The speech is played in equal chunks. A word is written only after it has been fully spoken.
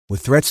With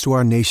threats to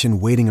our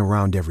nation waiting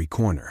around every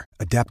corner,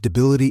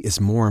 adaptability is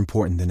more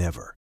important than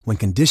ever. When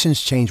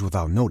conditions change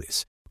without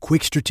notice,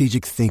 quick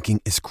strategic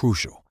thinking is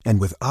crucial.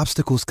 And with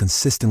obstacles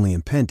consistently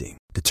impending,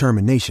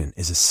 determination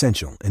is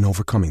essential in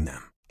overcoming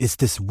them. It's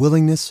this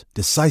willingness,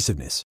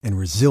 decisiveness, and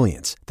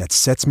resilience that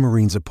sets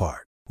Marines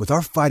apart. With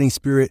our fighting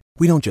spirit,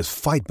 we don't just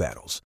fight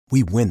battles,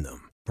 we win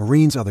them.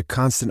 Marines are the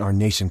constant our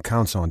nation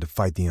counts on to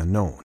fight the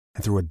unknown.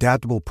 And through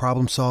adaptable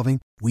problem solving,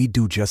 we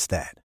do just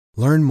that.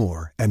 Learn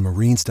more at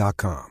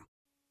marines.com.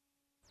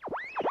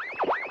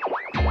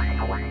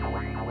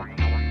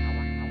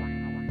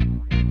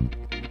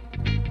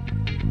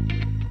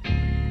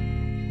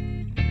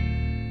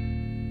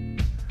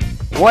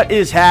 What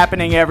is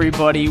happening,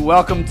 everybody?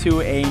 Welcome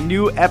to a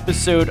new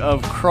episode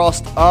of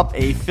Crossed Up,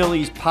 a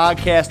Phillies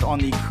podcast on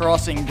the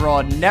Crossing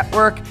Broad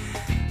Network.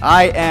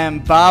 I am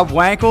Bob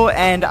Wankel,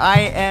 and I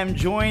am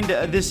joined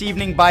this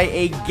evening by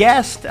a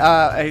guest,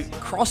 a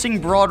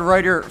Crossing Broad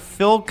writer,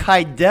 Phil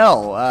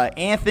Keidel.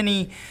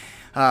 Anthony,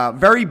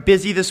 very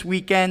busy this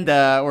weekend,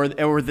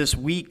 or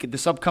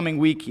this upcoming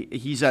week.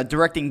 He's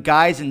directing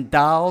Guys and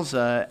Dolls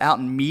out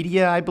in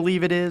Media, I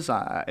believe it is,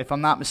 if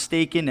I'm not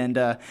mistaken.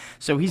 And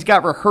so he's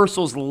got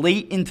rehearsals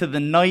late into the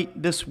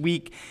night this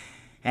week.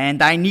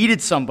 And I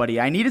needed somebody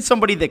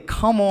that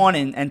come on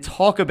and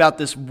talk about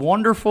this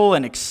wonderful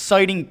and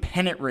exciting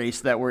pennant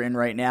race that we're in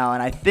right now.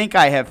 And I think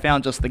I have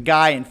found just the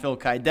guy in Phil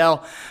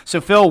Keidel.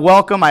 So Phil,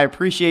 welcome. I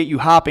appreciate you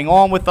hopping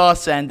on with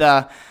us. And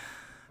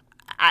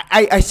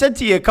I said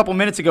to you a couple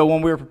minutes ago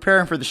when we were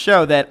preparing for the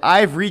show that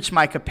I've reached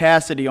my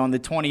capacity on the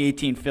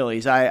 2018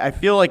 Phillies. I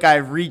feel like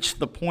I've reached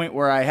the point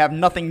where I have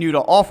nothing new to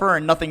offer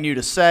and nothing new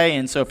to say.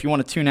 And so if you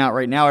want to tune out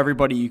right now,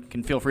 everybody, you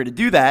can feel free to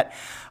do that.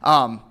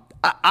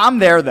 I'm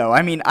there, though.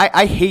 I mean,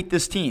 I hate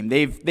this team.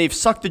 They've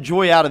sucked the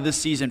joy out of this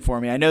season for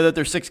me. I know that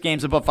they're 6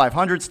 games above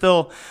 500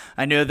 still.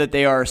 I know that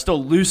they are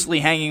still loosely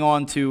hanging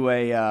on to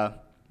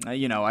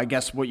I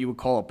guess what you would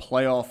call a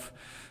playoff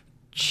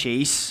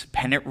chase,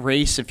 pennant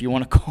race, if you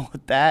want to call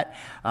it that.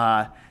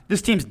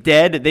 This team's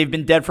dead. They've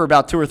been dead for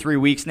about 2 or 3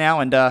 weeks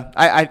now, and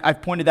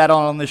I've pointed that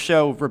out on the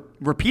show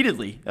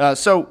repeatedly.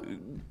 So,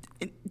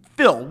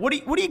 Phil, what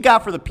do you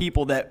got for the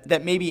people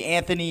that maybe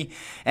Anthony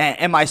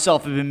and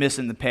myself have been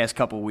missing the past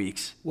couple of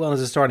weeks? Well,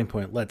 as a starting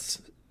point,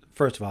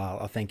 first of all,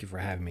 I'll thank you for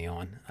having me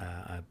on.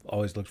 I've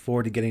always looked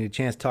forward to getting a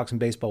chance to talk some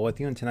baseball with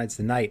you, and tonight's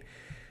the night.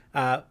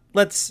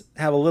 Let's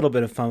have a little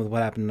bit of fun with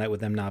what happened tonight with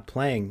them not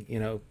playing. You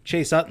know,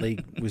 Chase Utley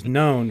was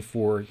known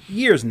for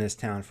years in this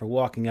town for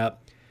walking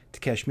up to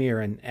Kashmir,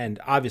 and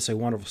obviously a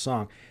wonderful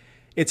song.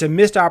 It's a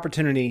missed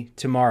opportunity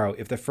tomorrow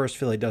if the first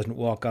Philly doesn't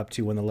walk up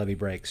to when the levee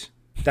breaks.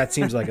 That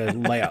seems like a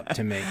layup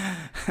to me.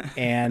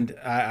 And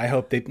I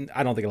hope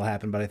I don't think it'll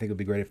happen, but I think it would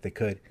be great if they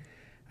could.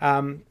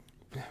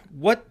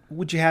 What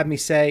would you have me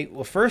say?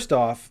 Well, first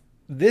off,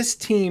 this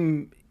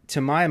team, to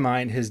my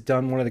mind, has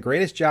done one of the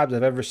greatest jobs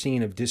I've ever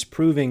seen of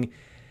disproving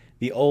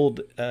the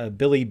old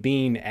Billy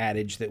Beane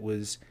adage that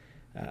was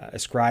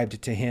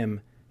ascribed to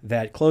him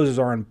that closers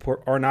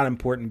are not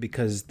important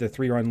because the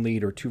 3-run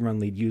lead or 2-run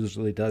lead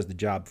usually does the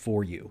job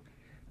for you.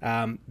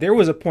 There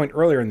was a point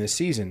earlier in this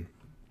season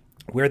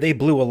where they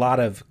blew a lot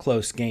of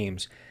close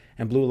games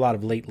and blew a lot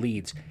of late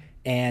leads.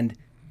 And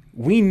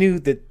we knew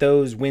that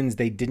those wins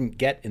they didn't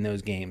get in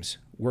those games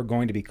were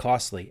going to be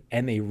costly,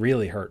 and they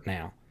really hurt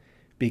now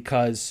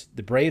because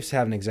the Braves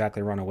haven't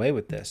exactly run away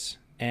with this.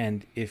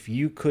 And if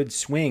you could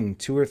swing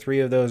 2 or 3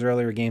 of those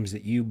earlier games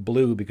that you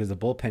blew because the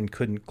bullpen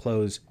couldn't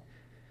close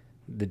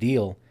the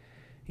deal,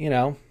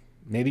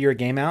 maybe you're a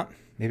game out,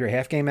 maybe you're a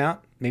half game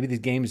out, maybe these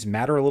games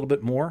matter a little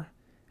bit more.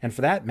 And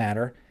for that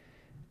matter,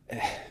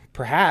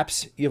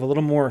 perhaps you have a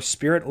little more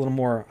spirit, a little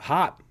more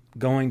hop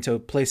going to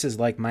places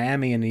like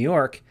Miami and New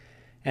York,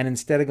 and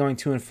instead of going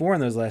 2-4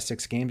 in those last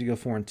 6 games, you go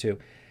 4-2.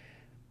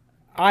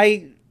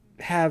 I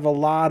have a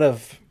lot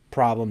of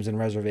problems and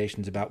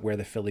reservations about where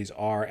the Phillies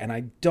are, and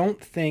I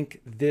don't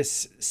think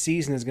this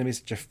season is going to be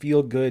such a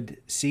feel-good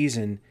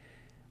season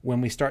when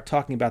we start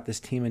talking about this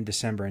team in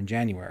December and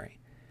January.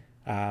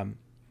 And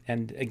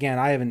again,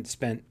 I haven't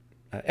spent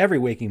every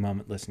waking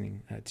moment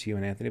listening to you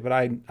and Anthony, but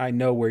I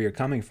know where you're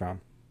coming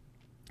from.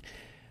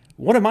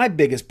 One of my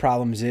biggest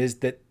problems is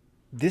that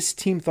this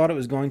team thought it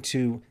was going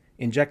to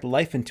inject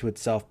life into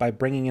itself by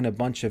bringing in a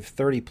bunch of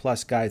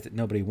 30-plus guys that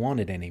nobody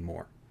wanted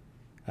anymore.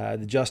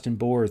 The Justin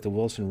Boers, the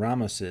Wilson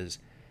Ramoses,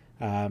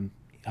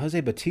 Jose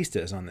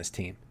Bautista is on this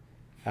team.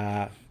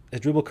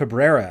 Asdrubal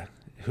Cabrera,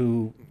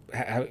 who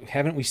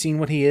haven't we seen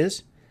what he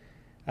is?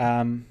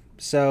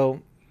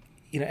 So,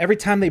 every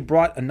time they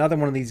brought another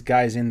one of these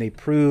guys in, they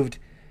proved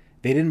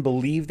they didn't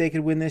believe they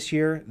could win this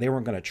year. They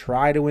weren't going to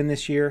try to win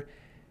this year.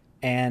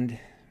 And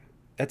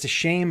that's a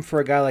shame for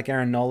a guy like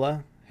Aaron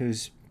Nola,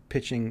 who's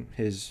pitching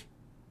his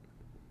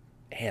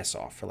ass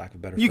off, for lack of a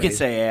better phrase. You can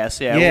say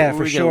ass, yeah. Yeah, we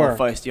for get sure. A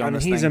little feisty on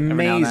this he's thing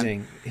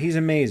amazing. He's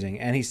amazing,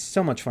 and he's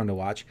so much fun to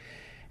watch.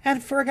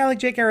 And for a guy like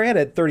Jake Arrieta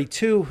at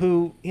 32,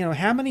 who,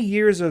 how many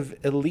years of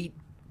elite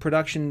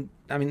production?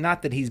 I mean,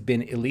 not that he's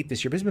been elite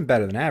this year, but he's been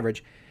better than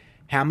average.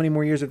 How many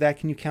more years of that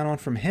can you count on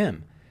from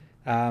him?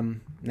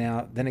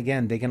 Now, then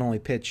again, they can only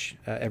pitch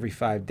every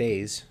 5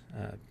 days.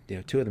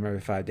 Two of them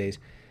every 5 days.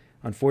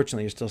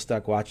 Unfortunately, you're still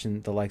stuck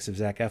watching the likes of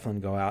Zach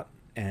Eflin go out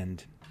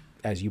and,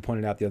 as you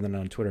pointed out the other night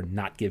on Twitter,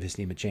 not give his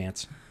team a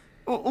chance.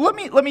 Well, let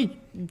me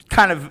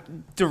kind of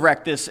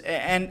direct this,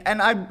 and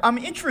I'm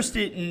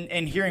interested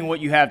in hearing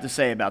what you have to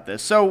say about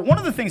this. So one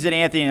of the things that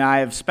Anthony and I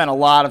have spent a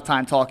lot of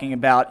time talking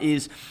about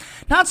is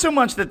not so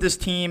much that this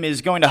team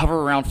is going to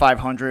hover around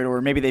 500,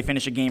 or maybe they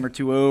finish a game or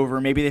two over,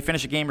 or maybe they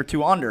finish a game or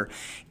two under.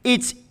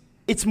 It's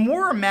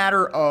more a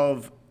matter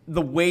of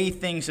the way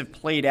things have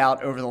played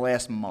out over the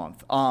last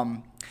month.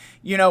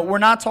 We're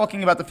not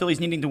talking about the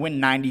Phillies needing to win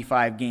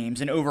 95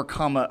 games and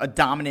overcome a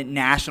dominant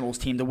Nationals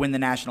team to win the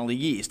National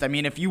League East. I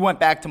mean, if you went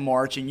back to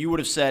March and you would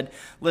have said,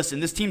 listen,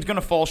 this team's going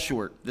to fall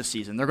short this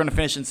season. They're going to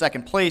finish in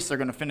second place. They're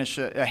going to finish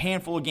a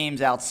handful of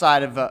games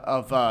outside of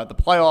the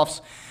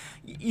playoffs.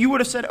 You would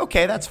have said,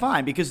 okay, that's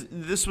fine, because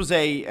this was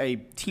a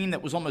team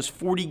that was almost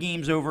 40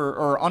 games over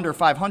or under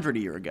 500 a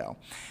year ago.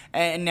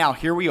 And now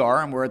here we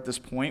are, and we're at this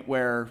point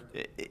where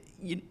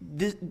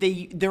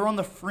they're on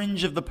the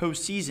fringe of the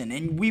postseason,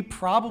 and we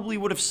probably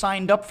would have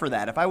signed up for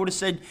that. If I would have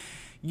said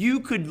you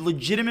could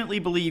legitimately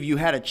believe you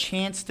had a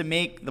chance to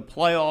make the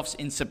playoffs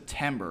in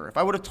September, if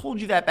I would have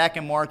told you that back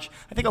in March,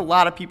 I think a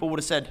lot of people would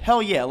have said,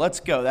 hell yeah, let's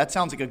go. That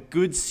sounds like a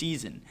good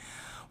season.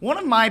 One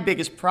of my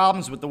biggest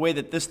problems with the way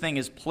that this thing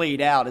is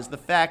played out is the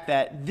fact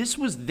that this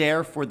was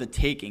there for the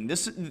taking.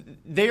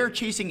 They are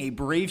chasing a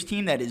Braves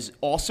team that is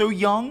also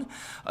young,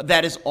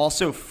 that is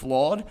also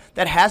flawed,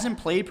 that hasn't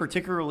played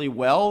particularly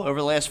well over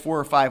the last 4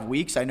 or 5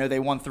 weeks. I know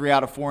they won 3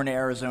 out of 4 in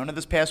Arizona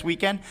this past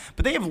weekend,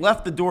 but they have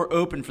left the door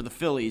open for the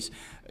Phillies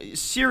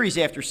series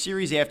after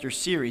series after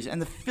series, and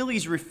the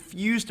Phillies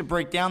refuse to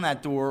break down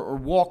that door or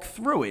walk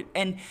through it.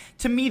 And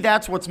to me,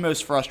 that's what's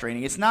most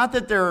frustrating. It's not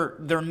that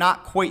they're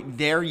not quite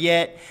there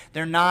yet.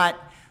 They're not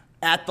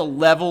at the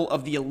level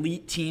of the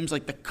elite teams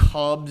like the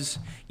Cubs.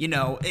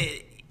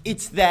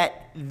 It's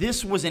that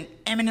this was an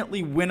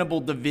eminently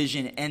winnable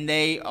division, and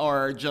they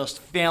are just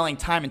failing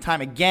time and time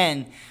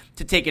again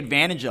to take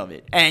advantage of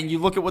it. And you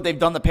look at what they've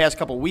done the past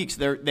couple of weeks.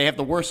 They have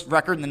the worst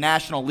record in the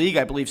National League,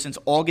 I believe, since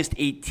August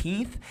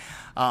 18th.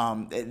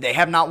 They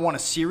have not won a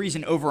series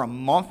in over a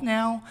month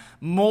now.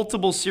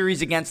 Multiple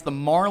series against the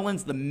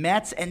Marlins, the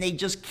Mets, and they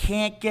just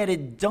can't get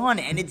it done.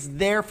 And it's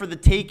there for the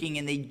taking,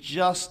 and they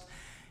just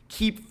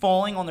keep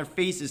falling on their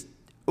faces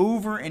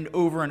over and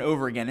over and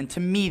over again. And to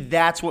me,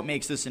 that's what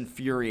makes this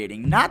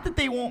infuriating. Not that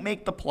they won't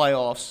make the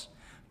playoffs,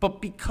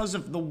 but because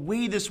of the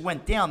way this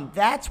went down,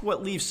 that's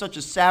what leaves such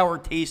a sour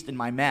taste in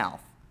my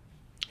mouth.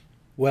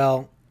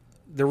 Well,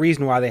 the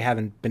reason why they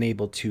haven't been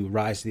able to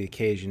rise to the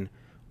occasion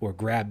or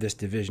grab this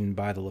division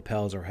by the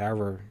lapels, or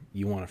however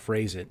you want to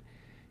phrase it,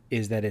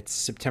 is that it's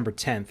September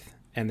 10th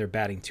and they're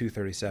batting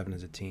 .237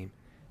 as a team.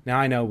 Now,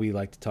 I know we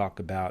like to talk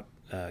about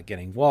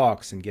getting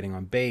walks and getting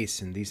on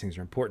base, and these things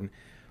are important.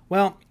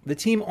 Well, the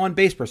team on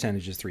base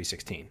percentage is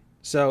 .316,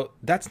 so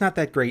that's not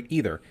that great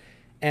either.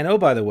 And oh,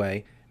 by the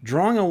way,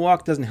 drawing a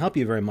walk doesn't help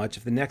you very much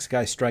if the next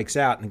guy strikes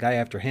out and the guy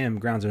after him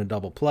grounds in a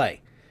double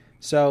play.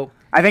 So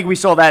I think we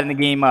saw that in the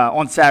game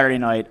on Saturday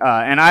night,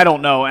 and I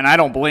don't know, and I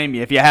don't blame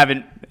you if you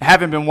haven't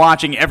been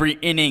watching every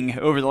inning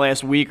over the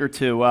last week or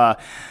two.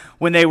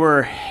 When they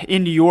were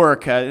in New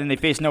York and they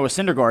faced Noah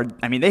Syndergaard,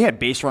 I mean, they had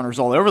base runners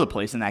all over the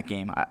place in that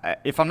game.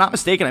 If I'm not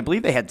mistaken, I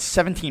believe they had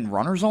 17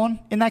 runners on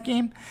in that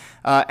game,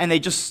 and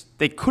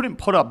they couldn't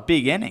put up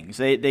big innings.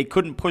 They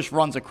couldn't push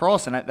runs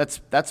across, and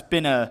that's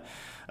been a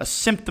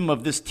symptom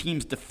of this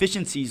team's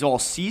deficiencies all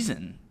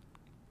season.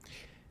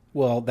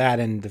 Well, that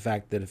and the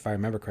fact that, if I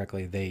remember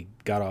correctly, they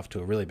got off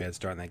to a really bad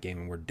start in that game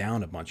and were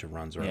down a bunch of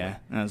runs early.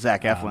 Yeah,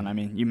 Zach Eflin, I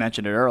mean, you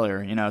mentioned it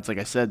earlier. It's like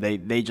I said,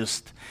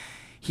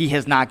 he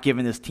has not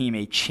given this team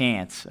a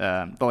chance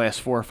the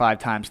last 4 or 5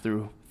 times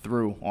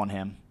through on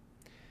him.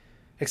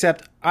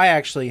 Except I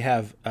actually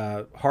have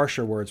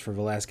harsher words for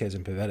Velasquez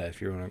and Pivetta,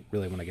 if you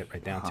really want to get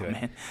right down to it.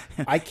 Man.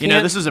 I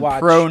can't this is a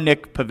pro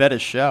Nick Pivetta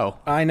show.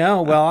 I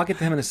know. Well, I'll get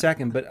to him in a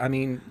second, but I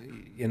mean,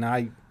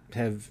 I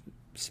have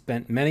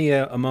spent many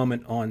a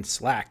moment on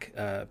Slack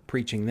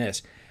preaching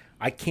this.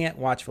 I can't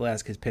watch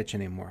Velasquez pitch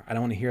anymore. I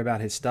don't want to hear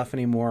about his stuff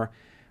anymore.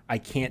 I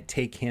can't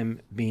take him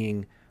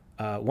being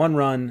 1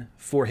 run,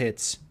 4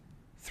 hits,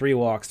 3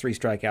 walks, 3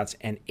 strikeouts,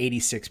 and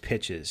 86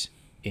 pitches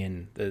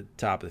in the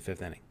top of the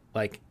 5th inning.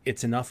 Like,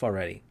 it's enough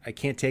already. I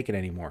can't take it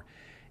anymore.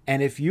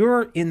 And if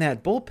you're in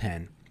that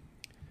bullpen,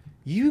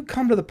 you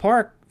come to the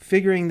park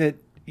figuring that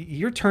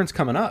your turn's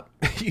coming up.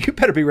 You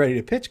better be ready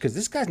to pitch, because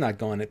this guy's not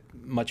going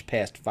much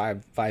past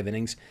five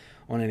innings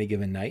on any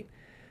given night.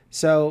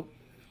 So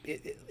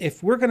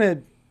if we're going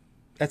to,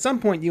 at some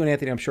point, you and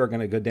Anthony, I'm sure, are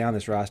going to go down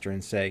this roster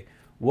and say,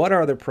 what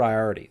are the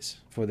priorities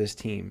for this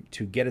team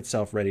to get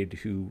itself ready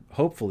to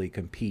hopefully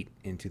compete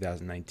in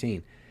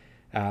 2019?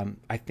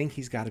 I think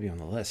he's got to be on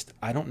the list.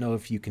 I don't know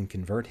if you can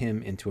convert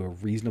him into a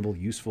reasonable,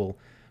 useful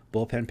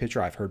bullpen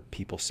pitcher. I've heard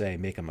people say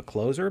make him a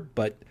closer,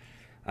 but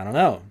I don't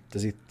know.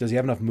 Does he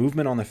have enough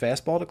movement on the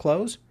fastball to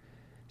close?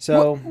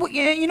 So,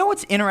 yeah, you know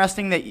what's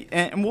interesting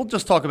and we'll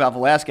just talk about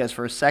Velasquez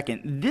for a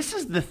second. This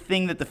is the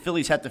thing that the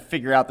Phillies had to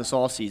figure out this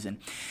offseason.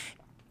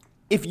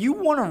 If you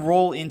want to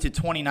roll into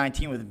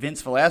 2019 with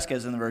Vince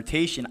Velasquez in the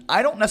rotation,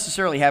 I don't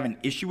necessarily have an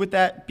issue with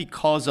that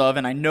because of,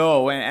 and I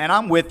know, and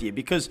I'm with you,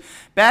 because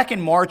back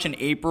in March and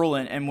April,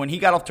 and when he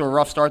got off to a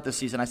rough start this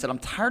season, I said, I'm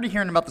tired of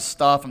hearing about the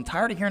stuff. I'm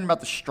tired of hearing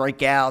about the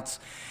strikeouts.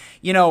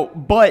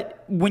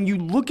 But when you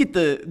look at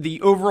the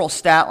overall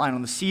stat line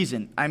on the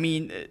season, I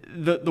mean,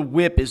 the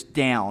WHIP is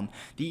down,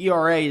 the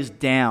ERA is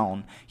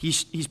down.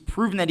 He's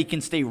proven that he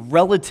can stay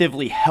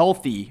relatively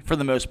healthy for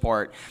the most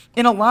part.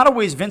 In a lot of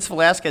ways, Vince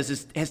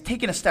Velasquez has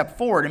taken a step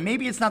forward, and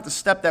maybe it's not the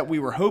step that we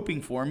were hoping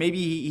for. Maybe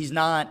he's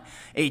not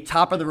a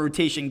top of the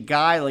rotation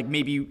guy like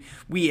maybe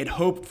we had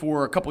hoped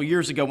for a couple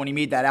years ago when he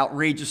made that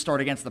outrageous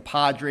start against the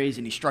Padres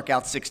and he struck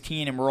out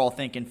 16, and we're all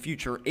thinking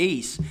future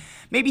ace.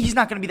 Maybe he's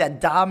not going to be that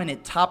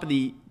dominant top of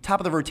the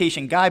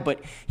rotation guy, but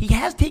he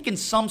has taken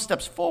some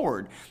steps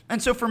forward.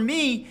 And so for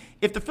me,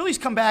 if the Phillies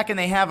come back and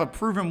they have a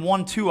proven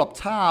 1-2 up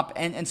top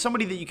and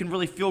somebody that you can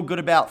really feel good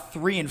about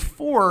 3 and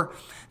 4,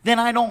 then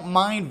I don't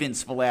mind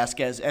Vince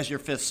Velasquez as your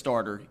 5th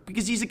starter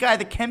because he's a guy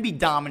that can be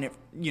dominant,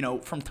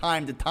 from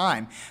time to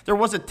time. There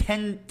was a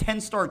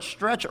 10-start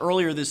stretch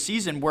earlier this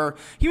season where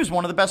he was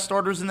one of the best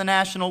starters in the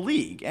National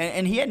League,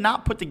 and he had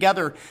not put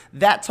together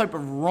that type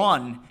of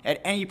run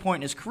at any point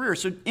in his career.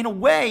 So in a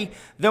way,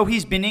 though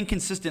he's been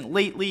inconsistent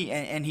lately,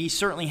 and he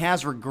certainly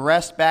has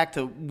regressed back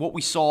to what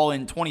we saw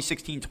in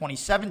 2016,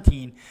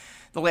 2017,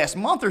 the last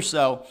month or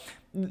so,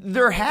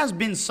 there has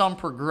been some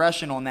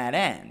progression on that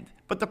end.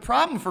 But the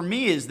problem for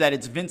me is that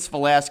it's Vince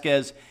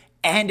Velasquez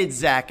and it's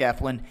Zach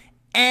Eflin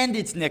and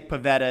it's Nick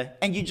Pivetta,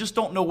 and you just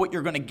don't know what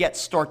you're going to get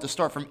start to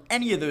start from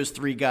any of those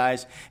 3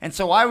 guys. And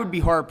so I would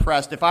be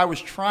hard-pressed if I was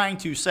trying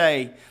to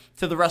say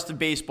to the rest of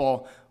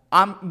baseball,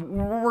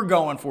 we're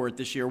going for it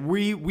this year.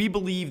 We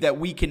believe that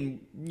we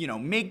can,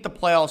 make the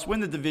playoffs, win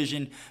the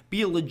division,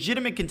 be a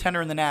legitimate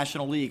contender in the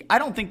National League. I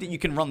don't think that you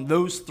can run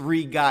those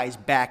 3 guys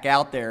back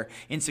out there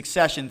in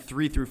succession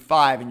 3 through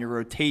 5 in your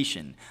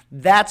rotation.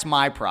 That's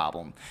my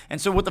problem. And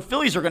so what the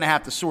Phillies are going to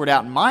have to sort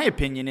out, in my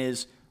opinion,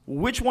 is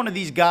which one of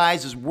these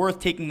guys is worth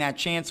taking that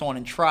chance on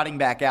and trotting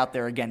back out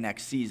there again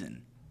next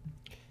season.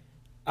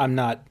 I'm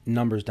not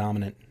numbers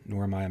dominant,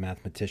 nor am I a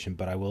mathematician,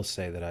 but I will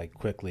say that I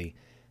quickly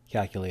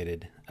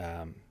calculated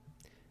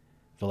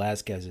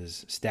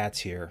Velasquez's stats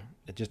here,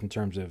 just in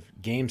terms of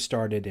games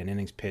started and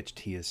innings pitched.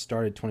 He has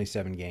started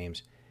 27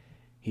 games.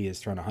 He has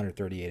thrown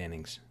 138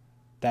 innings.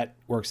 That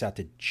works out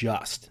to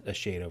just a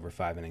shade over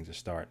 5 innings a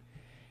start.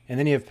 And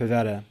then you have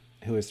Pivetta,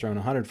 who has thrown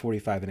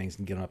 145 innings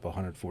and given up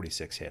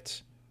 146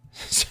 hits.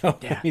 So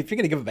yeah. if you're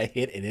going to give up a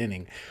hit an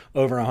inning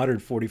over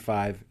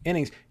 145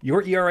 innings,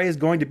 your ERA is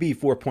going to be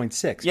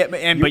 4.6. Yeah,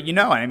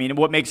 but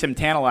what makes him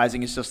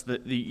tantalizing is just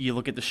you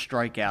look at the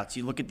strikeouts,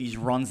 you look at these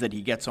runs that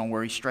he gets on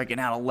where he's striking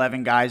out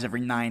 11 guys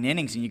every 9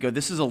 innings, and you go,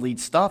 this is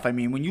elite stuff. I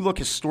mean, when you look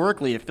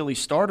historically at Philly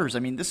starters, I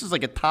mean, this is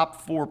like a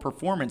top 4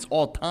 performance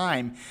all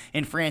time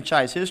in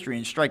franchise history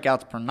in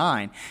strikeouts per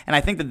 9, and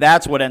I think that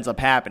that's what ends up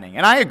happening.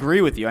 And I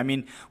agree with you. I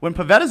mean, when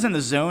Pivetta's in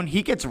the zone,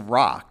 he gets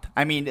rocked.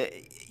 I mean,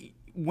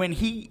 when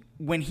he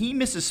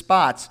misses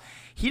spots,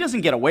 he doesn't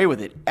get away with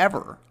it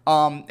ever,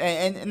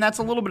 and that's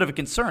a little bit of a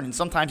concern. And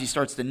sometimes he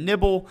starts to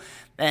nibble,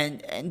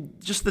 and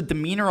just the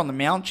demeanor on the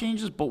mound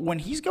changes. But when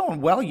he's going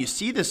well, you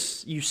see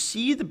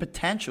the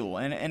potential.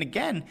 And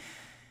again,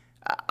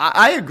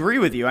 I agree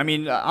with you. I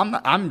mean,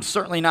 I'm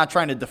certainly not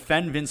trying to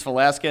defend Vince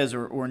Velasquez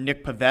or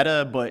Nick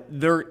Pivetta, but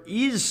there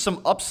is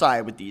some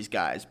upside with these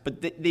guys.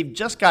 But they've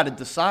just got to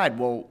decide.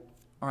 Well,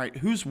 all right,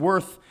 who's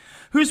worth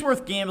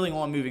gambling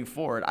on moving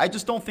forward? I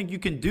just don't think you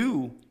can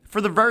do,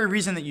 for the very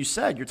reason that you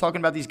said. You're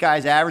talking about these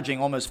guys averaging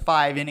almost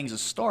 5 innings a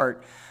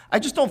start. I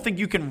just don't think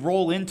you can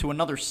roll into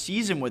another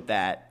season with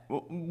that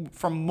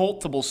from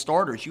multiple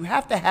starters. You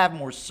have to have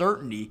more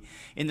certainty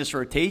in this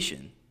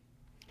rotation.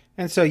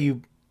 And so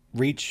you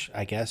reach,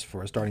 I guess,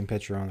 for a starting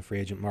pitcher on the free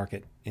agent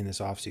market in this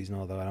offseason,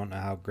 although I don't know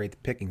how great the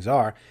pickings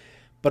are.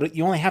 But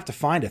you only have to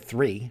find a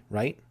 3,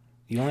 right?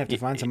 You only have to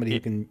find somebody you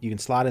can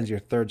slot as your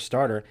 3rd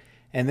starter.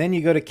 And then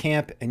you go to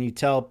camp and you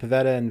tell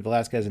Pivetta and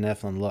Velasquez and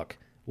Eflin, look,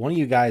 one of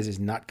you guys is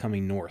not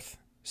coming north.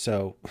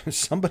 So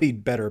somebody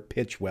better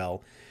pitch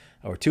well,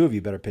 or 2 of you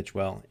better pitch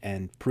well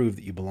and prove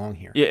that you belong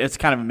here. Yeah, it's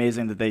kind of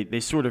amazing that they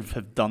sort of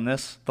have done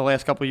this the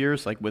last couple of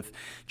years, like with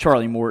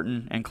Charlie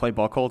Morton and Clay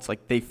Buchholz.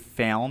 Like, they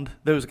found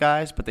those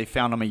guys, but they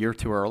found them a year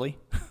too early.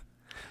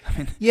 I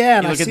mean, yeah,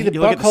 and I see that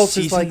Buchholz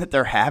is like that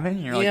they're having.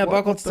 You're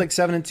Buchholz is like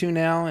 7-2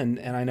 now, and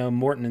I know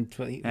Morton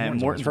and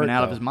Morton's been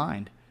out of his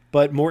mind.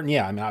 But Morton,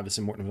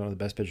 obviously Morton was one of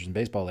the best pitchers in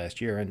baseball last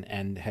year,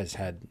 and has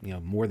had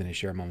more than his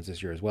share of moments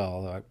this year as well.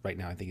 Although right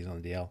now I think he's on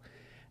the DL.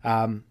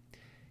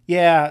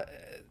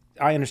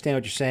 I understand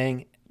what you're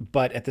saying,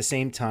 but at the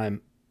same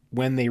time,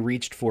 when they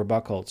reached for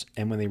Buchholz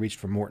and when they reached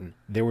for Morton,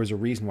 there was a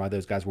reason why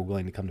those guys were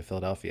willing to come to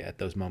Philadelphia at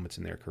those moments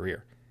in their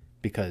career,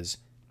 because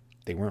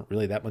they weren't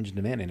really that much in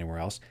demand anywhere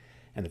else,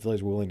 and the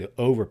Phillies were willing to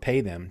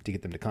overpay them to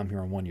get them to come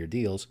here on 1-year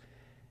deals,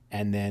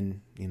 and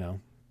then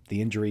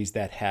the injuries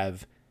that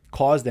have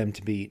caused them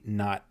to be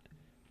not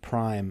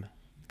prime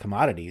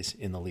commodities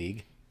in the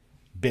league,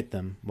 bit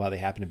them while they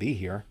happen to be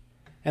here,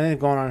 and then they've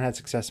gone on and had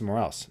success somewhere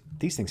else.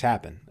 These things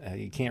happen.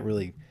 You can't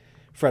really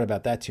fret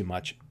about that too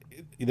much.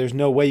 There's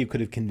no way you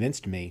could have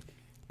convinced me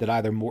that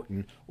either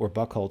Morton or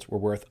Buchholz were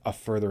worth a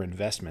further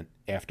investment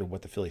after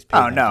what the Phillies paid.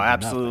 Oh, no,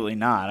 absolutely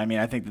not. I mean,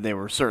 I think that they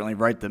were certainly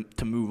right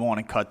to move on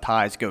and cut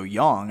ties, go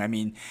young. I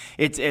mean,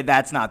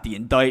 that's not the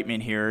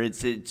indictment here.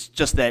 It's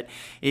just that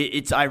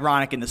it's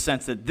ironic in the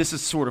sense that this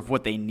is sort of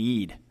what they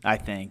need, I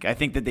think. I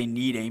think that they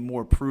need a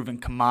more proven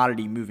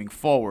commodity moving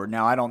forward.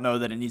 Now, I don't know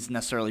that it needs to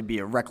necessarily be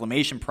a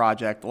reclamation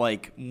project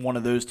like one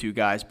of those two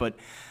guys, but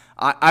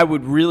I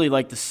would really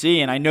like to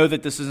see, and I know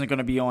that this isn't going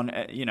to be on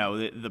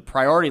the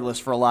priority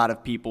list for a lot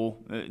of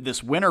people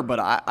this winter, but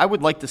I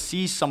would like to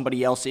see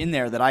somebody else in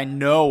there that I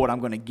know what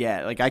I'm going to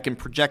get. Like I can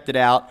project it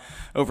out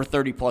over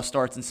 30-plus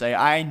starts and say,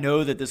 I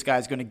know that this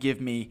guy's going to give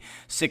me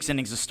 6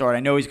 innings a start. I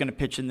know he's going to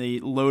pitch in the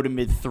low to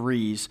mid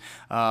threes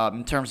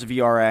in terms of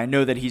ERA. I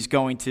know that he's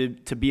going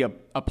to be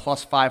a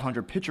plus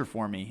 500 pitcher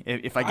for me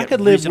if I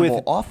get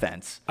reasonable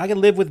offense. I could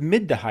live with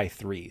mid to high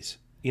threes.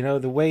 You know,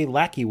 the way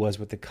Lackey was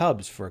with the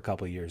Cubs for a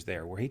couple of years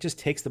there, where he just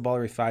takes the ball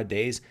every 5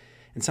 days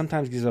and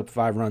sometimes gives up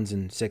 5 runs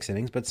in 6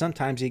 innings, but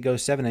sometimes he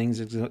goes 7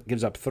 innings,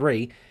 gives up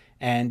 3,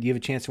 and you have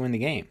a chance to win the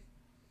game.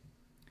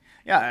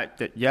 I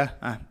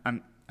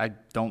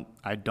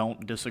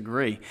don't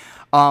disagree.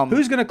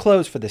 Who's going to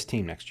close for this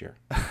team next year?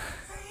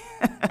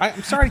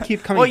 I'm sorry to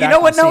keep coming back to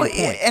the same point. Well, you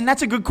know what? And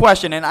that's a good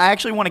question, and I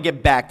actually want to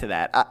get back to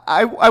that.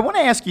 I want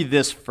to ask you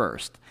this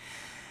first.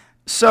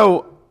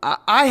 So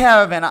I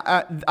have, and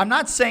I'm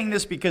not saying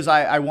this because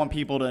I want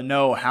people to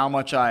know how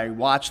much I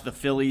watch the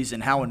Phillies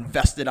and how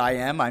invested I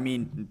am. I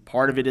mean,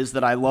 part of it is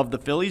that I love the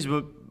Phillies,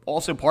 but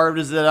also part of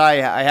it is that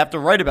I have to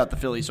write about the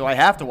Phillies, so I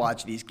have to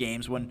watch these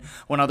games when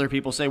other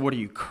people say, "What are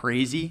you,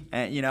 crazy?"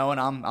 And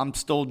I'm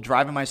still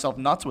driving myself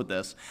nuts with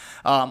this.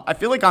 I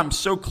feel like I'm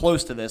so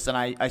close to this, and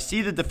I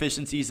see the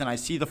deficiencies and I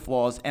see the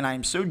flaws, and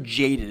I'm so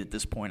jaded at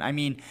this point. I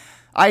mean,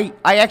 I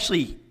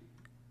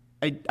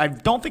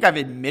don't think I've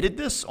admitted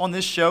this on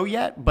this show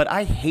yet, but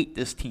I hate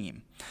this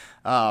team.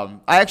 I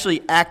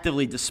actually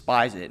actively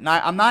despise it. And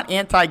I'm not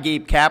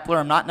anti-Gabe Kapler.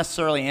 I'm not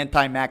necessarily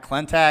anti-Matt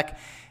Klentak.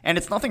 And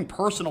it's nothing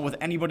personal with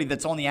anybody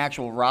that's on the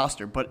actual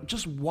roster. But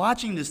just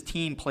watching this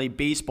team play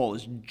baseball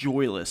is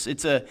joyless.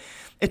 It's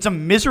a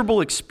miserable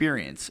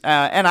experience.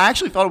 And I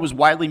actually thought it was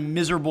widely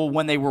miserable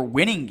when they were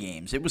winning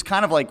games. It was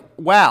kind of like,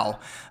 wow,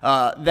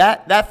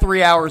 that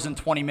 3 hours and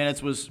 20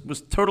 minutes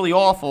was totally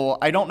awful.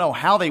 I don't know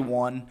how they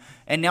won.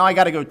 And now I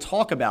got to go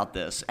talk about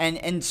this.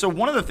 And so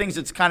one of the things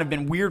that's kind of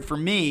been weird for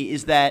me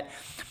is that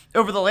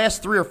over the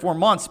last 3 or 4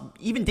 months,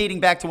 even dating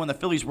back to when the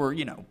Phillies were,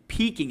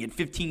 peaking at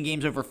 15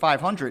 games over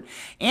 500,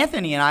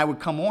 Anthony and I would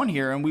come on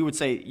here and we would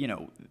say,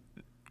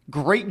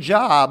 great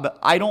job.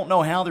 I don't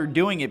know how they're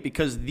doing it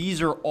because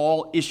these are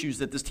all issues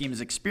that this team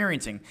is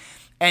experiencing.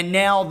 And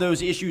now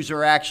those issues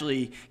are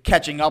actually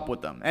catching up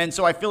with them. And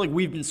so I feel like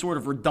we've been sort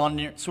of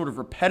redundant, sort of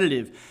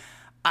repetitive.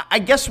 I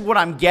guess what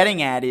I'm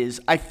getting at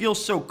is I feel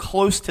so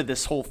close to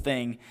this whole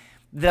thing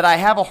that I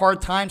have a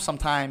hard time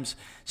sometimes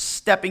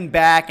stepping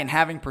back and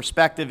having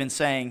perspective and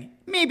saying,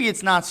 maybe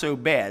it's not so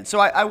bad. So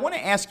I want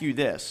to ask you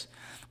this.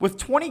 With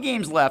 20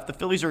 games left, the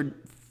Phillies are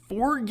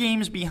 4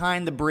 games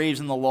behind the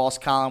Braves in the loss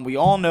column. We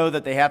all know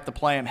that they have to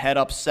play them head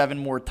up 7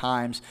 more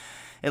times.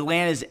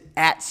 Atlanta's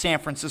at San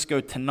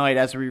Francisco tonight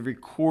as we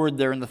record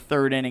there in the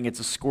 3rd inning. It's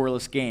a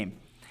scoreless game.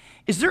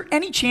 Is there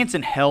any chance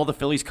in hell the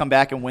Phillies come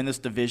back and win this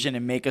division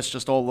and make us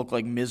just all look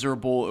like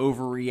miserable,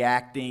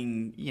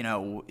 overreacting,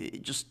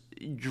 just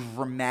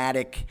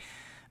dramatic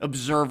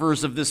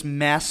observers of this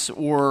mess,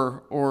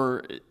 or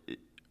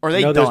are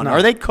they done?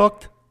 Are they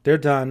cooked? They're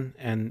done,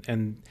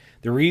 and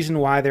the reason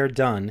why they're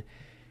done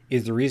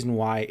is the reason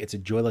why it's a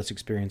joyless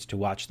experience to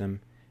watch them,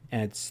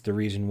 and it's the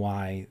reason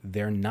why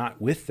they're not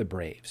with the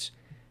Braves.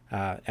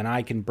 And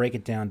I can break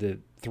it down to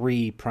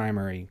 3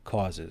 primary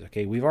causes.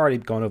 Okay, we've already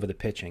gone over the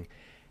pitching.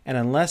 And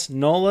unless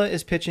Nola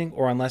is pitching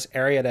or unless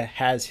Arrieta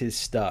has his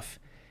stuff,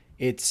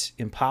 it's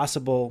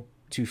impossible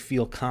to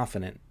feel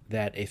confident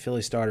that a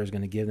Philly starter is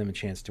going to give them a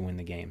chance to win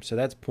the game. So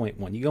that's point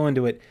 1. You go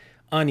into it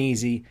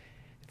uneasy.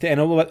 And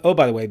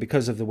by the way,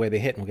 because of the way they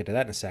hit, and we'll get to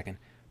that in a second,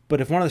 but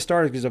if one of the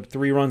starters gives up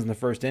 3 runs in the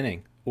first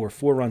inning or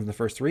 4 runs in the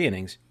first 3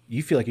 innings,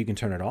 you feel like you can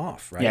turn it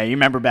off, right? Yeah, you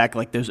remember back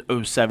like those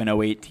 07,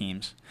 08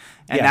 teams.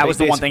 And that was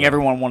the one thing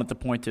everyone wanted to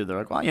point to. They're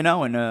like,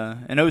 well,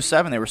 in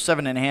 07, they were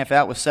 7.5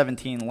 out with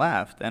 17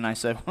 left. And I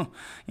said, well,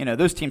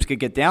 those teams could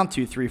get down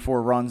 2, 3,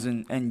 4 runs,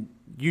 and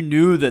you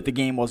knew that the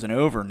game wasn't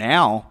over.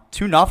 Now,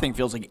 2-0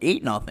 feels like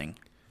 8-0.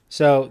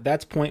 So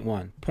that's point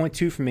 1. Point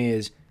 2 for me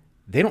is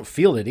they don't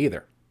field it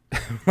either.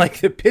 Like,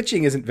 the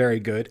pitching isn't very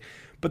good,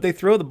 but they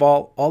throw the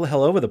ball all the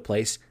hell over the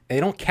place, and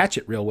they don't catch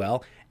it real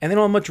well, and they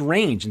don't have much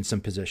range in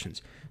some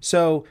positions.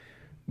 So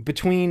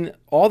between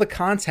all the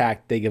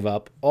contact they give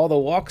up, all the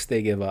walks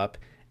they give up,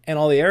 and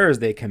all the errors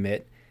they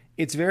commit,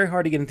 it's very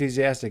hard to get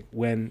enthusiastic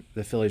when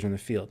the Phillies are in the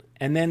field.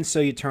 And then so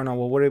you turn on,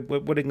 well,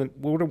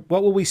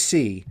 what will we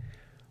see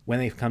when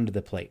they come to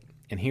the plate?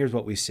 And here's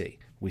what we see.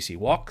 We see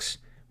walks,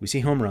 we see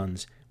home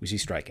runs, we see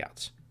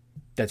strikeouts.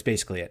 That's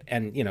basically it.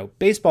 And,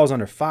 baseball's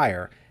under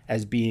fire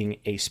as being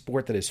a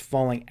sport that is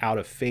falling out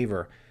of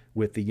favor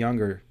with the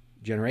younger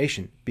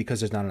generation because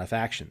there's not enough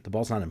action. The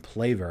ball's not in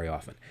play very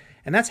often.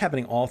 And that's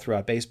happening all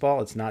throughout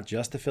baseball. It's not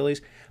just the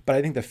Phillies, but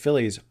I think the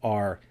Phillies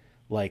are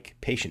like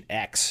patient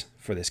X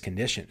for this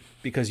condition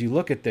because you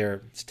look at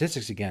their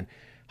statistics again.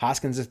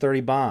 Hoskins has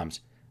 30 bombs.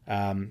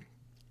 Maikel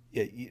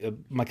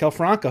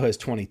Franco has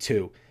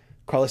 22.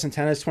 Carlos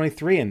Santana has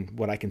 23 in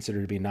what I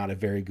consider to be not a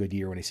very good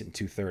year when he's hitting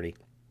 230.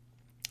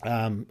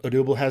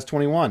 Odubel has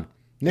 21.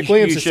 Nick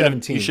Williams is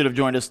 17. You should have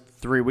joined us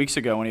 3 weeks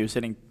ago when he was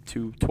hitting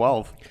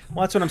 212.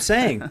 Well, that's what I'm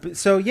saying.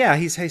 So, yeah,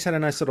 he's had a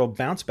nice little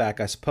bounce back,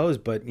 I suppose,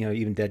 but,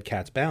 even dead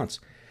cats bounce.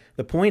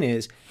 The point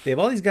is, they have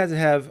all these guys that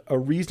have a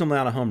reasonable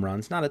amount of home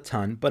runs, not a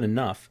ton, but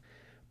enough,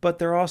 but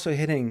they're also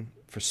hitting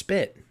for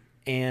spit,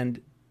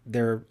 and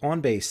their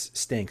on-base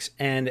stinks.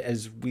 And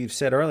as we've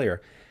said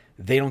earlier,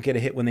 they don't get a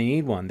hit when they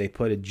need one. They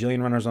put a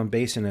jillion runners on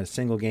base in a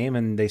single game,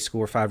 and they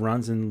score 5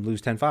 runs and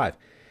lose 10-5.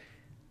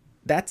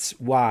 That's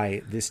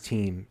why this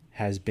team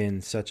has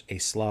been such a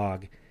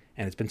slog,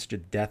 and it's been such a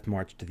death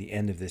march to the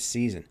end of this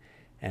season.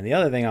 And the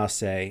other thing I'll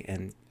say,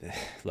 and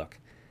look,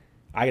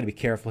 I got to be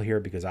careful here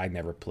because I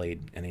never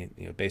played any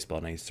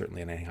baseball,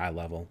 certainly at any high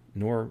level,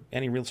 nor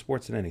any real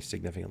sports at any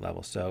significant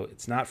level. So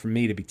it's not for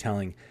me to be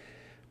telling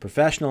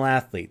professional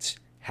athletes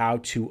how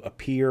to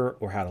appear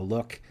or how to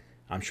look.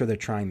 I'm sure they're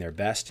trying their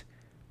best,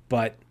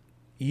 but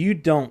you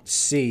don't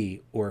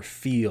see or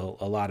feel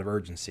a lot of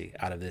urgency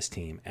out of this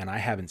team, and I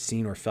haven't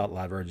seen or felt a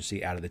lot of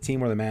urgency out of the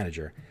team or the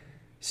manager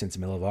since the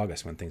middle of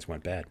August when things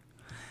went bad.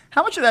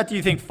 How much of that do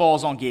you think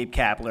falls on Gabe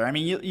Kapler? I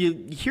mean,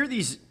 you hear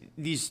these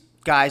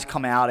guys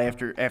come out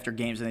after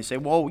games and they say,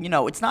 well,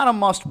 it's not a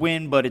must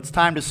win, but it's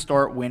time to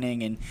start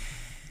winning. And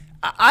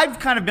I've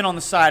kind of been on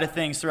the side of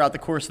things throughout the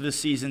course of this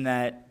season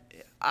that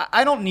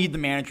I don't need the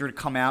manager to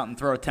come out and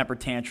throw a temper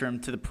tantrum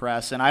to the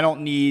press, and I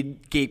don't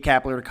need Gabe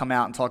Kapler to come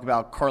out and talk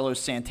about Carlos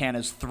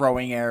Santana's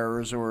throwing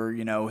errors or,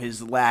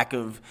 his lack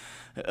of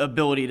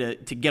ability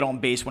to get on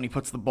base when he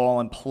puts the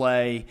ball in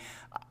play.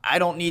 I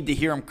don't need to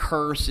hear him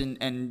curse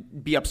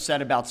and be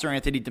upset about Sir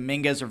Anthony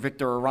Dominguez or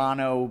Victor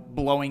Arano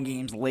blowing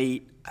games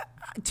late.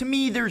 To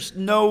me, there's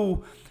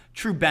no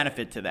true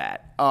benefit to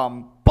that.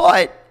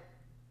 But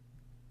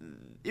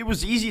it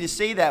was easy to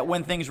say that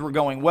when things were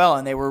going well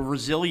and they were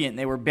resilient and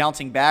they were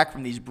bouncing back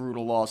from these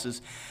brutal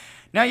losses.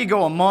 Now you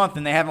go a month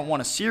and they haven't won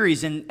a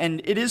series, and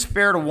it is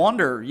fair to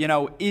wonder,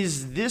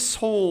 is this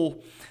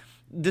whole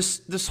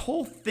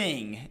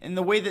thing and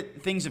the way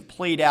that things have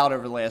played out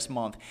over the last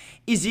month,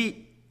 is it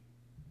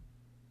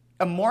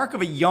a mark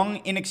of a young,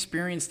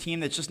 inexperienced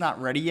team that's just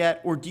not ready yet?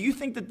 Or do you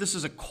think that this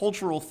is a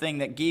cultural thing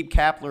that Gabe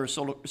Kapler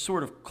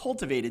sort of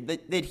cultivated,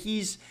 that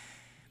he's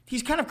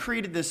kind of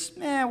created this,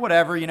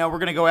 whatever, we're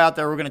going to go out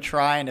there, we're going to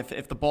try, and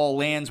if the ball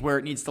lands where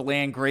it needs to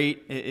land,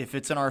 great. If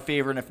it's in our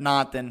favor, and if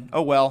not, then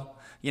oh well.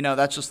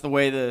 That's just the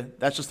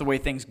way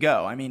things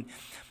go. I mean,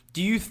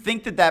 do you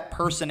think that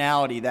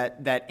personality,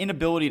 that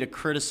inability to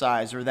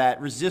criticize or that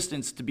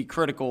resistance to be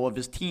critical of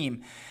his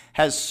team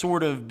has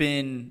sort of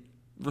been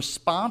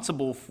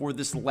responsible for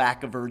this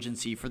lack of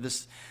urgency, for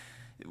this?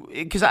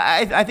 Because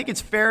I think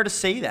it's fair to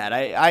say that.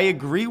 I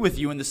agree with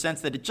you in the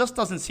sense that it just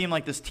doesn't seem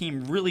like this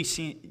team really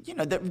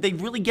that they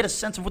really get a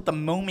sense of what the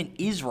moment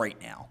is right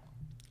now.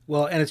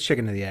 Well, and it's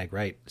chicken to the egg,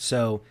 right?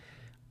 So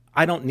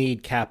I don't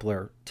need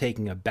Kapler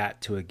taking a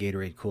bat to a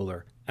Gatorade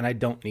cooler, and I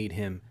don't need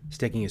him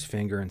sticking his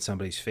finger in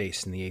somebody's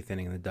face in the 8th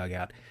inning in the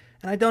dugout.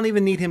 And I don't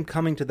even need him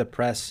coming to the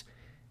press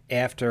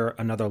after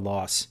another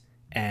loss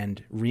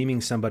and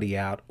reaming somebody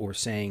out or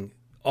saying,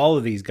 all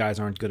of these guys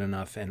aren't good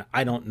enough, and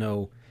I don't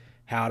know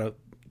how to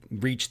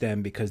reach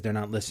them because they're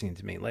not listening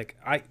to me. Like,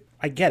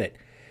 I get it.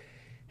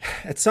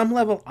 At some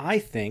level, I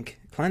think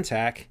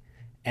Klentak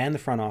and the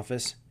front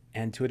office,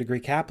 and to a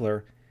degree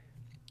Kapler,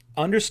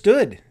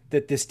 understood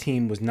that this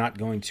team was not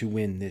going to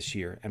win this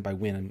year. And by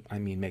win, I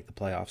mean make the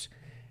playoffs.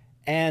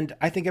 And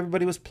I think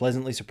everybody was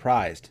pleasantly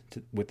surprised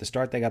with the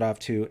start they got off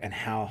to and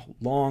how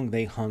long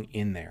they hung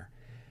in there.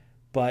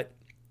 But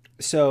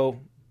so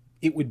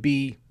it would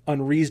be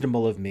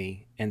unreasonable of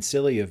me and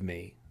silly of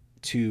me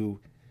to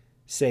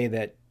say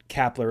that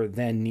Kapler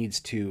then needs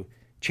to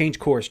change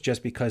course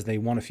just because they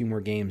won a few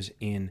more games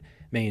in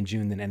May and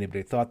June than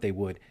anybody thought they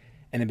would,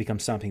 and then become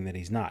something that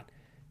he's not.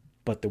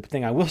 But the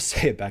thing I will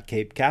say about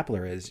Gabe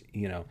Kapler is,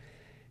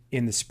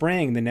 in the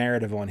spring, the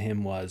narrative on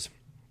him was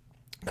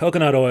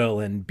coconut oil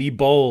and be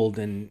bold,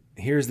 and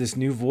here's this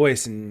new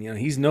voice, and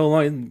he's no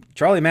longer,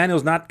 Charlie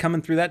Manuel's not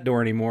coming through that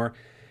door anymore.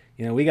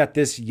 We got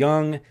this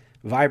young,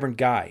 vibrant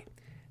guy.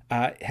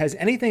 Has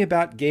anything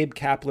about Gabe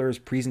Kapler's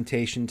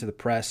presentation to the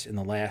press in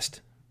the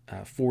last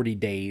 40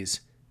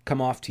 days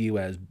come off to you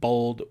as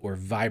bold or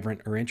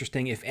vibrant or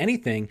interesting? If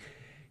anything,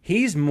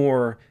 he's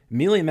more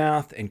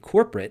mealy-mouthed and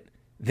corporate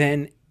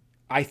than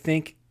I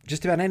think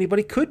just about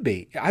anybody could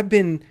be. I've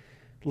been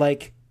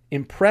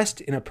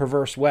impressed in a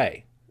perverse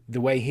way,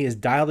 the way he has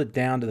dialed it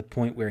down to the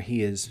point where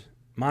he is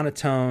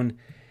monotone,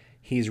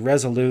 he's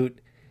resolute.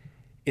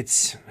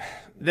 it's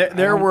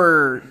There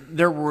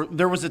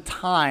was a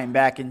time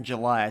back in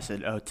July I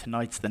said, "Oh,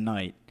 tonight's the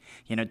night.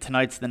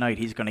 Tonight's the night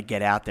he's going to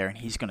get out there and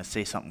he's going to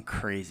say something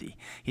crazy.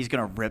 He's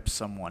going to rip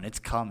someone. It's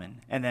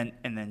coming." And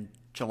then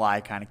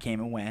July kind of came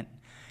and went.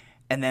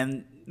 And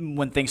then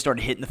when things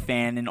started hitting the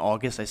fan in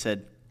August, I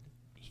said,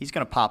 "He's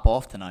going to pop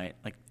off tonight.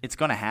 Like, it's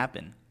going to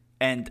happen."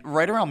 And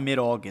right around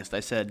mid-August,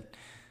 I said,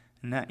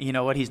 "No, you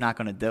know what? He's not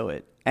going to do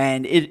it."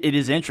 And it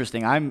is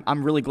interesting.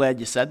 I'm really glad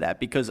you said that,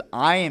 because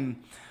I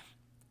am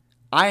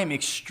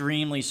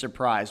extremely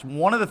surprised.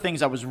 One of the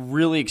things I was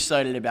really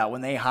excited about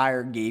when they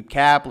hired Gabe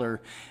Kapler,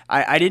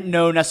 I didn't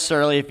know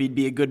necessarily if he'd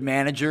be a good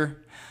manager.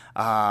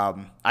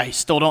 I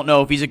still don't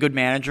know if he's a good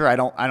manager. I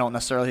don't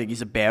necessarily think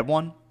he's a bad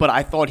one, but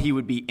I thought he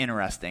would be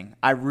interesting.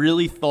 I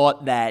really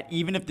thought that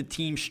even if the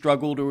team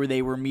struggled or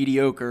they were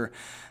mediocre,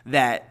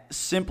 that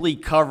simply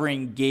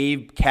covering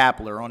Gabe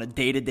Kapler on a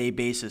day-to-day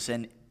basis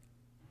and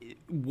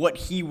what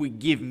he would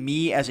give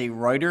me as a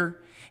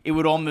writer, it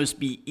would almost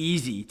be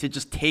easy to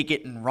just take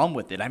it and run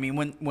with it. I mean,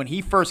 when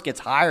he first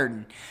gets hired,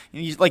 and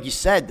he's, like you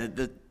said,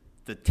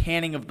 the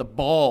tanning of the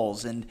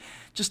balls and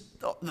just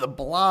the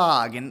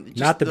blog and just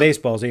not the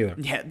baseballs either.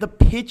 Yeah, the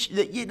pitch,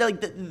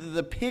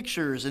 the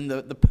pictures and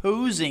the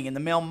posing and the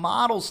male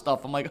model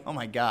stuff. I'm like, oh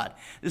my God,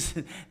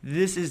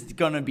 this is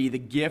gonna be the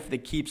gift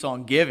that keeps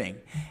on giving,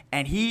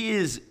 and he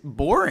is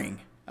boring.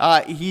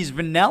 He's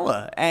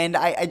vanilla, and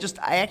I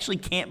actually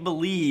can't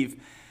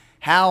believe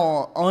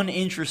how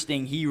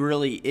uninteresting he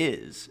really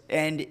is.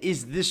 And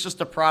is this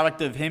just a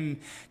product of him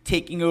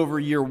taking over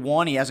year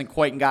one? He hasn't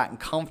quite gotten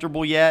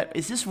comfortable yet.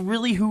 Is this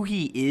really who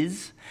he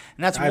is?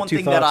 And that's one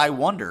thing that I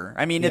wonder.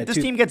 I mean, if this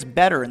team gets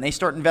better and they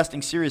start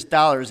investing serious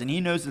dollars and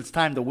he knows it's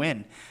time to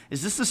win,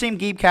 is this the same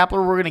Gabe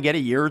Kapler we're going to get a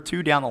year or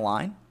two down the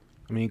line?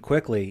 I mean,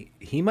 quickly,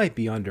 he might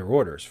be under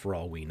orders for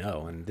all we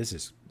know, and this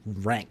is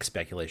rank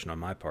speculation on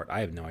my part.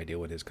 I have no idea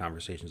what his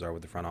conversations are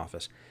with the front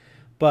office.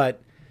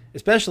 But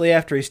especially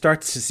after he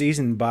starts the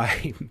season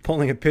by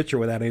pulling a pitcher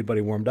without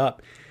anybody warmed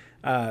up.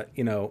 I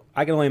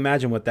can only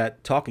imagine what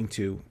that talking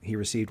to he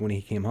received when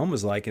he came home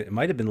was like. It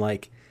might have been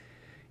like,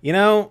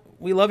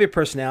 we love your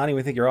personality,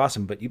 we think you're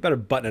awesome, but you better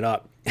button it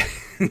up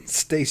and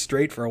stay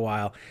straight for a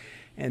while.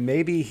 And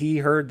maybe he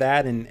heard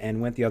that and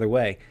went the other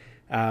way.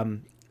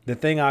 The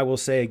thing I will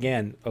say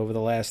again, over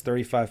the last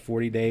 35,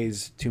 40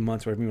 days, 2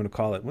 months, whatever you want to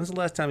call it, when's the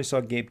last time you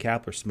saw Gabe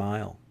Kapler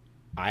smile?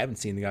 I haven't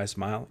seen the guy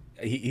smile.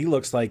 He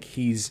looks like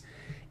he's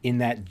in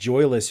that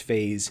joyless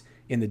phase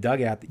in the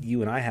dugout that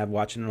you and I have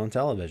watching it on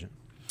television.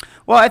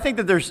 Well, I think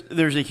that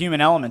there's a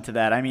human element to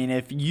that. I mean,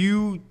 if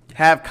you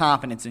have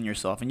confidence in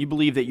yourself and you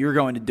believe that you're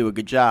going to do a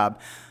good job,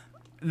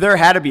 there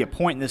had to be a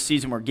point in this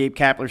season where Gabe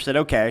Kapler said,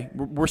 okay,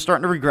 we're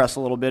starting to regress a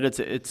little bit.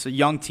 It's a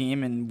young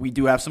team, and we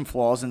do have some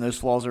flaws, and those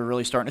flaws are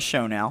really starting to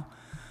show now.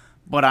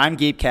 But I'm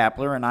Gabe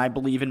Kapler, and I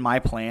believe in my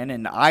plan,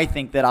 and I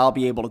think that I'll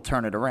be able to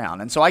turn it around.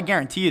 And so I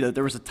guarantee you that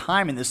there was a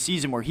time in this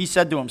season where he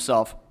said to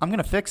himself, I'm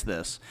going to fix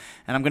this,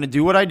 and I'm going to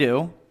do what I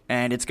do,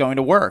 and it's going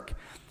to work.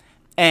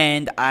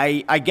 And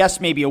I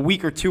guess maybe a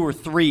week or two or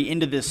three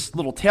into this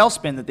little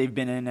tailspin that they've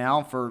been in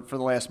now for the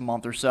last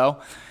month or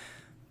so,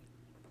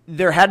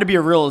 there had to be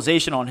a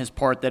realization on his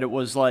part that it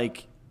was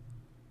like,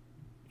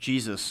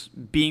 Jesus,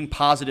 being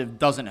positive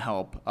doesn't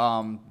help.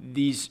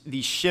 These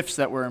shifts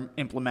that we're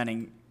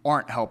implementing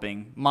aren't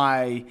helping.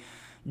 My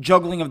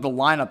juggling of the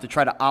lineup to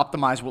try to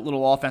optimize what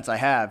little offense I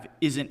have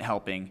isn't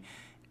helping.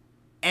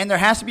 And there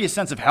has to be a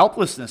sense of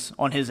helplessness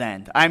on his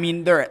end. I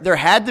mean, there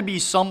had to be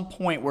some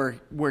point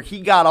where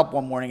he got up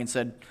one morning and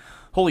said,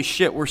 holy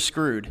shit, we're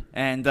screwed.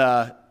 And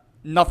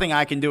nothing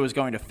I can do is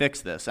going to fix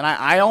this. And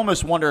I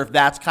almost wonder if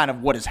that's kind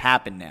of what has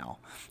happened now.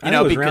 I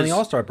know, it was around the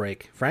All-Star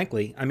break,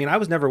 frankly. I mean, I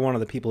was never one of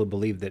the people who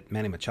believed that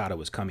Manny Machado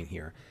was coming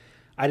here.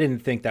 I didn't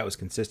think that was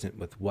consistent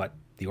with what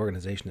the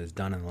organization has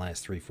done in the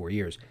last 3-4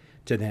 years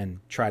to then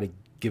try to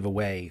give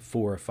away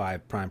 4 or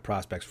 5 prime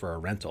prospects for a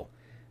rental.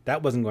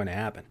 That wasn't going to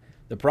happen.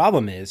 The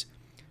problem is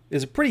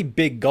there's a pretty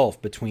big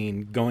gulf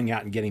between going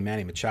out and getting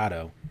Manny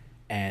Machado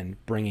and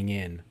bringing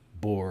in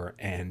Bour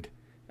and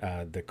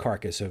the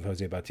carcass of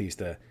Jose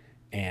Bautista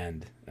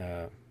and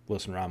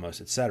Wilson Ramos,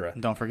 etc.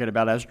 Don't forget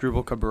about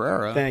Asdrubal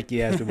Cabrera. Thank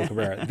you, Asdrubal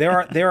Cabrera.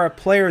 There are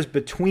players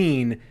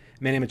between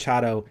Manny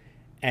Machado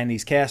and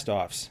these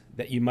cast-offs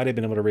that you might have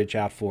been able to reach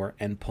out for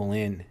and pull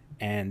in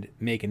and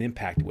make an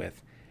impact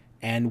with.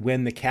 And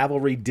when the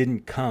cavalry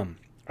didn't come,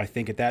 I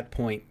think at that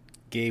point,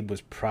 Gabe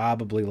was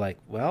probably like,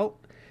 well,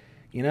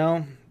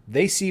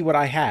 they see what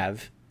I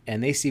have,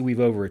 and they see we've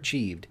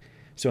overachieved.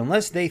 So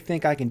unless they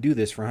think I can do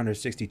this for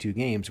 162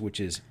 games, which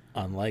is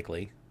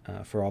unlikely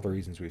for all the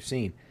reasons we've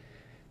seen,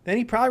 then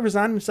he probably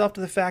resigned himself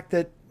to the fact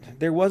that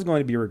there was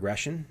going to be a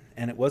regression,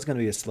 and it was going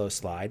to be a slow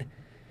slide.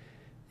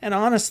 And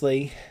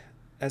honestly,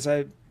 as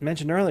I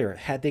mentioned earlier,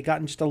 had they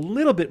gotten just a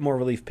little bit more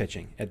relief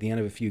pitching at the end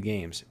of a few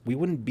games, we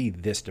wouldn't be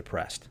this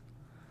depressed.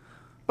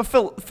 But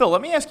Phil,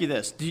 let me ask you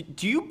this.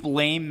 Do you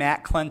blame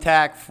Matt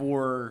Klentak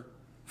for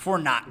for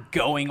not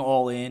going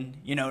all in,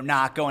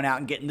 not going out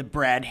and getting the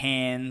Brad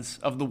Hands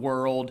of the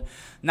world,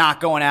 not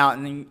going out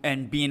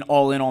and being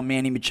all in on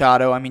Manny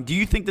Machado. I mean, do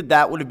you think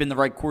that would have been the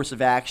right course of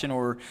action,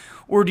 or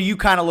do you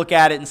kind of look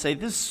at it and say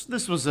this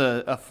was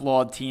a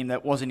flawed team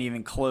that wasn't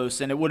even close,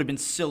 and it would have been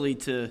silly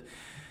to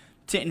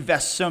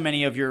invest so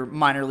many of your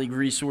minor league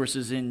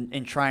resources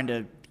in trying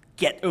to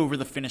get over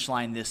the finish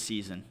line this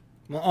season?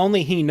 Well,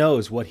 only he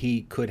knows what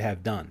he could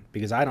have done,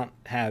 because I don't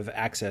have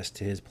access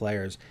to his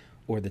players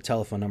or the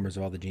telephone numbers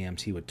of all the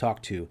GMs he would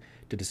talk to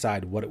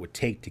decide what it would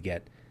take to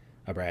get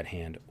a Brad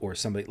Hand or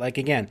somebody. Like,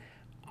 again,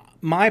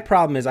 my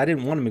problem is I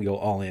didn't want him to go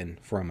all in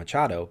for a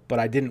Machado, but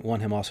I didn't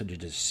want him also to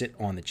just sit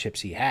on the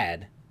chips he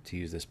had, to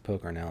use this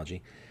poker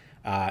analogy,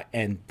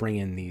 and bring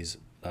in these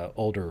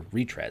older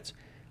retreads.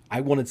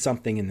 I wanted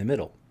something in the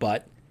middle,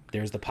 but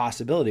there's the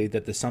possibility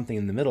that the something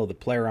in the middle, the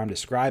player I'm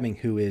describing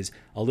who is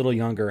a little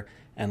younger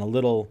and a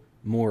little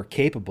more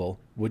capable,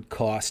 would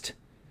cost,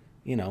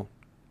 an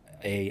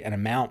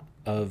amount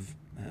of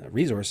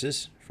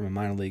resources from a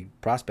minor league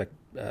prospect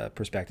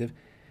perspective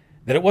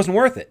that it wasn't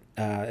worth it,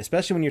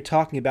 especially when you're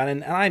talking about,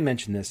 and I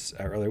mentioned this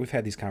earlier, we've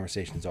had these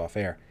conversations off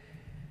air.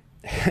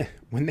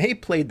 When they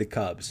played the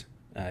Cubs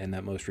in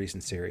that most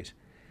recent series,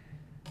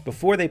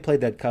 before they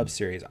played that Cubs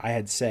series, I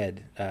had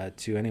said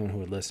to anyone who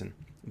would listen,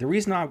 the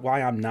reason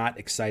why I'm not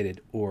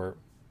excited or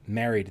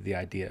married to the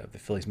idea of the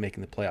Phillies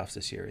making the playoffs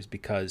this year is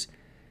because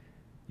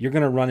you're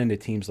going to run into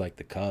teams like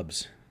the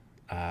Cubs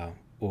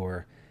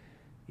or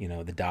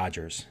the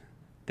Dodgers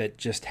that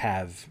just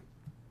have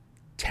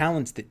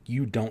talents that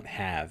you don't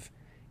have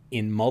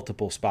in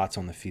multiple spots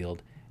on the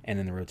field and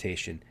in the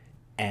rotation.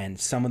 And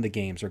some of the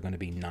games are going to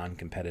be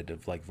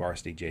non-competitive, like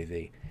varsity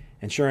JV.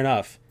 And sure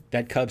enough,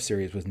 that Cubs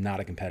series was not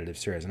a competitive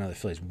series. I know the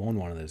Phillies won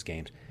one of those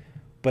games,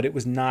 but it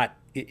was not.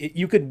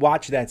 You could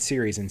watch that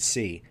series and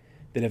see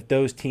that if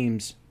those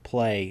teams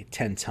play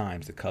 10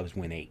 times, the Cubs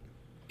win 8.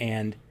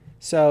 And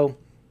so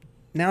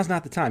now's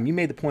not the time. You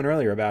made the point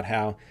earlier about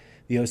how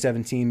the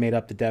 07 team made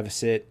up the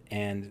deficit,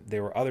 and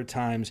there were other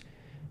times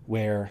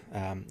where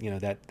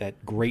that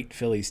great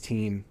Phillies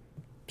team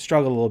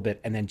struggled a little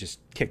bit and then just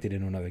kicked it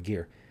into another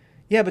gear.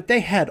 Yeah, but they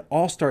had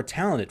all-star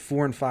talent at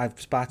 4 and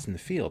 5 spots in the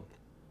field.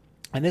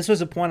 And this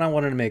was a point I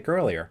wanted to make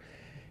earlier.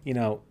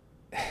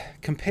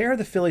 Compare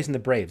the Phillies and the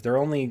Braves. They're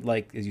only,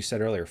 like, as you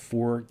said earlier,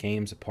 4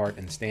 games apart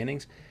in the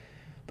standings.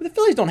 But the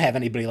Phillies don't have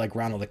anybody like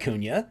Ronald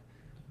Acuna.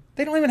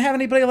 They don't even have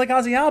anybody like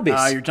Ozzie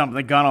Albies. You're jumping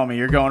the gun on me.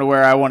 You're going to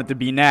where I want it to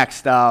be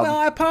next. Well,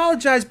 I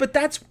apologize, but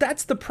that's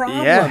the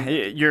problem. Yeah,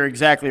 you're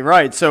exactly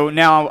right. So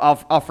now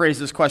I'll phrase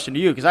this question to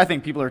you, because I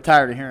think people are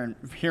tired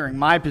of hearing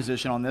my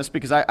position on this,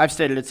 because I've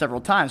stated it several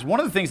times. One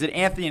of the things that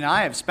Anthony and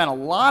I have spent a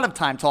lot of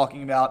time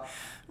talking about,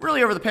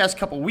 really over the past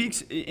couple of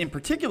weeks in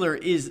particular,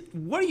 is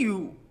what do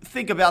you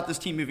think about this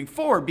team moving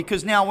forward?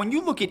 Because now when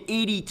you look at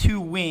 82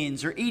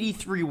 wins or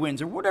 83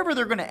 wins or whatever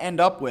they're going to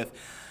end up with,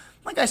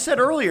 like I said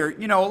earlier,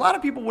 a lot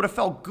of people would have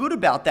felt good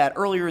about that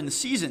earlier in the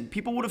season.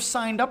 People would have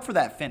signed up for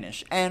that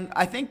finish. And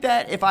I think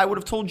that if I would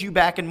have told you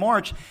back in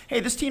March, hey,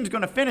 this team's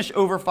going to finish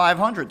over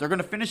 500, they're going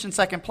to finish in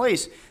second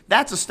place,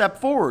 that's a step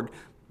forward.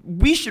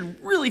 We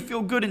should really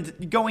feel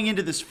good going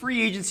into this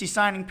free agency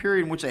signing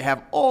period in which they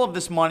have all of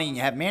this money, and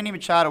you have Manny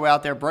Machado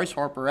out there, Bryce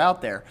Harper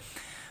out there.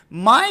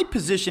 My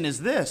position is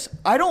this.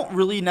 I don't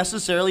really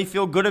necessarily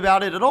feel good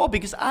about it at all,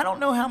 because I don't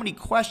know how many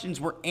questions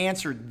were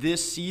answered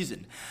this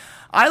season.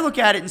 I look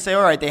at it and say,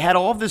 all right, they had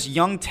all of this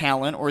young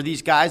talent, or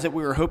these guys that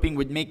we were hoping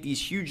would make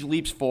these huge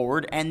leaps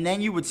forward, and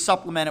then you would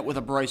supplement it with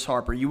a Bryce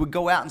Harper. You would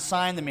go out and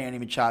sign the Manny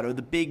Machado,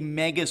 the big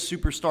mega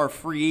superstar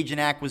free agent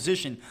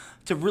acquisition,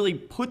 to really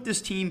put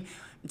this team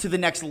to the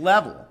next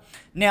level.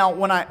 Now,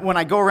 when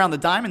I go around the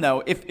diamond,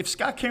 though, if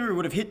Scott Kingery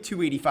would have hit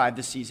 285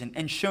 this season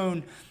and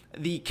shown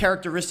the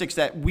characteristics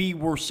that we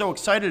were so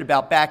excited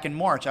about back in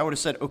March, I would have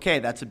said, okay,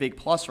 that's a big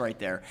plus right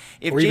there.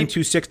 Or even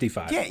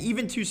 265. Yeah,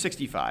 even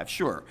 265,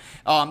 sure.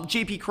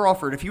 J.P.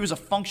 Crawford, if he was a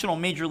functional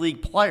major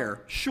league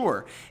player,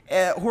 sure.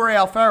 Jorge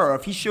Alfaro,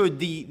 if he showed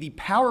the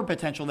power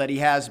potential that he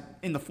has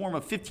in the form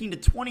of 15 to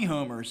 20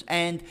 homers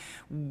and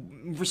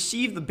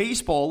receive the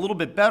baseball a little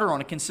bit better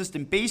on a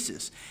consistent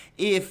basis.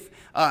 If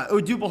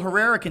Odubel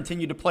Herrera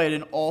continued to play at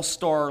an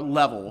all-star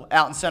level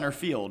out in center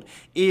field.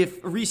 If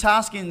Rhys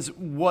Hoskins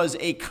was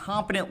a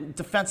competent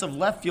defensive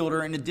left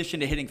fielder in addition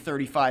to hitting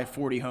 35,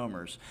 40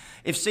 homers.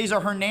 If Cesar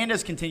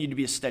Hernandez continued to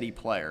be a steady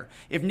player.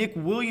 If Nick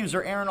Williams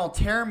or Aaron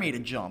Altherr made a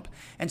jump.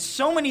 And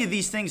so many of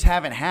these things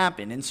haven't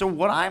happened. And so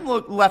what I'm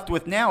left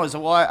with now is,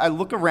 I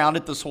look around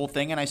at this whole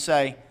thing and I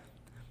say,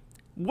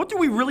 what do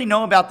we really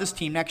know about this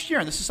team next year?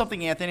 And this is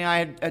something Anthony and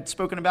I had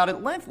spoken about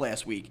at length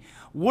last week.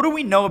 What do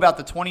we know about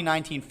the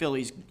 2019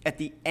 Phillies at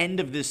the end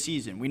of this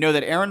season? We know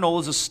that Aaron Nola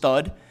is a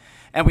stud,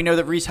 and we know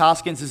that Rhys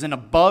Hoskins is an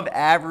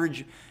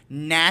above-average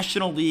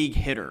National League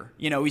hitter.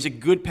 He's a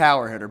good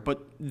power hitter,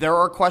 but there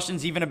are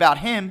questions even about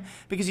him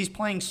because he's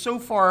playing so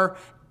far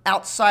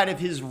outside of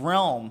his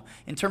realm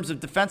in terms of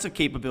defensive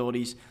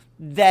capabilities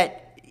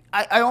that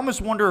I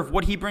almost wonder if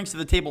what he brings to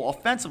the table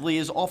offensively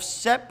is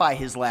offset by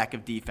his lack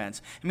of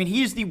defense. I mean,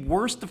 he is the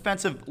worst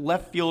defensive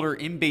left fielder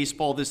in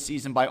baseball this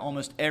season by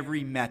almost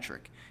every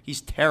metric. He's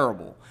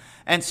terrible.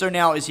 And so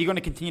now, is he going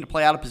to continue to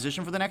play out of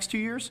position for the next 2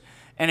 years?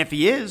 And if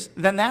he is,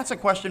 then that's a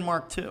question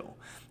mark too.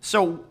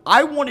 So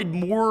I wanted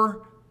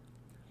more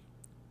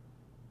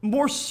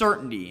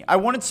certainty. I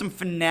wanted some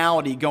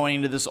finality going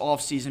into this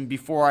offseason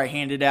before I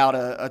handed out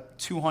a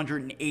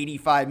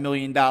 $285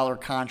 million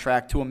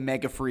contract to a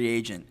mega free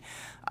agent.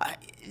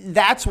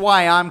 That's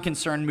why I'm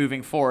concerned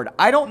moving forward.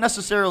 I don't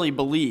necessarily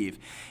believe.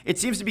 It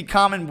seems to be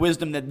common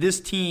wisdom that this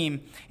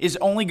team is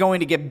only going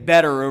to get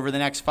better over the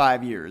next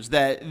 5 years,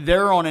 that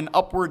they're on an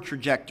upward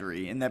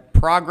trajectory and that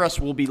progress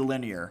will be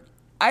linear.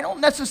 I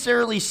don't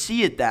necessarily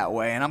see it that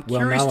way, and I'm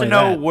curious to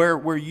know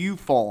where you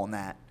fall on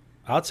that.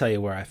 I'll tell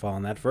you where I fall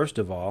on that. First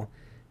of all,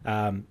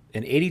 an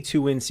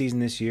 82-win season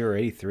this year, or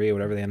 83, or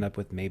whatever they end up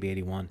with, maybe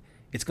 81,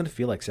 it's going to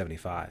feel like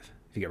 75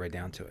 if you get right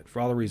down to it. For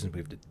all the reasons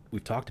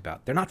we've talked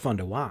about, they're not fun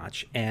to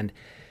watch, and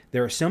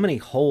there are so many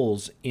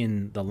holes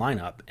in the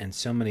lineup and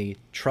so many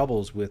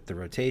troubles with the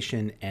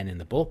rotation and in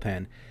the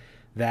bullpen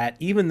that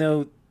even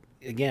though,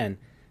 again,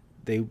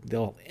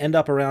 they'll end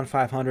up around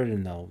 500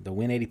 and they'll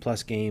win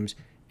 80-plus games,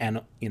 and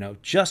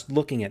just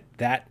looking at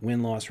that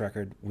win-loss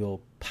record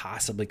will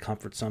possibly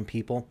comfort some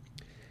people.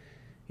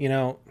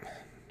 Like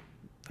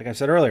I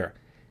said earlier,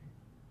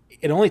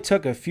 it only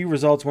took a few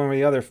results one way or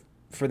the other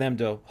for them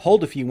to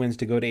hold a few wins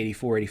to go to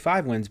 84,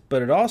 85 wins,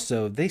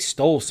 but they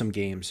stole some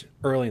games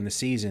early in the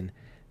season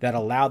that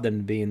allowed them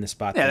to be in the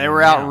spot. Yeah, they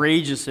were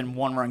outrageous in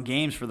one-run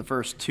games for the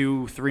first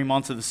 2-3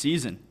 months of the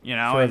season.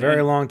 For a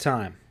very long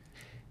time.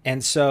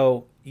 And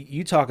so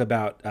you talk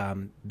about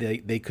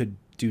they could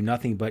do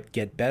nothing but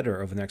get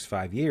better over the next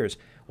 5 years.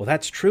 Well,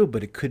 that's true,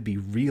 but it could be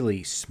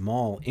really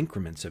small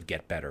increments of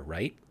get better,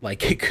 right?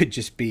 Like it could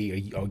just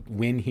be a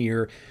win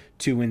here,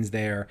 2 wins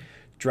there,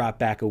 drop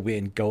back a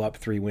win, go up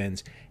 3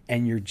 wins,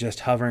 and you're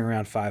just hovering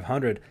around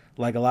 500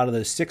 like a lot of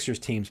those Sixers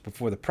teams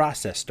before the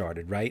process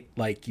started, right?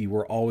 Like you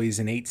were always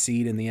an 8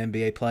 seed in the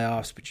NBA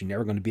playoffs, but you're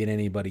never going to beat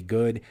anybody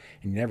good,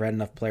 and you never had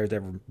enough players to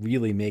ever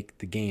really make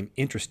the game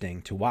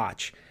interesting to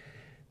watch.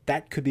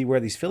 That could be where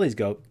these Phillies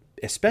go,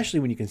 especially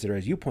when you consider,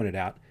 as you pointed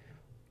out,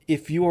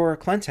 if you're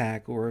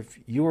Klentak or if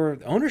you're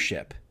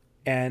ownership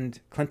and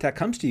Klentak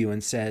comes to you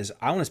and says,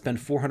 I want to spend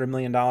 $400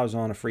 million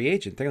on a free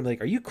agent, they're going to be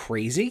like, are you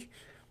crazy?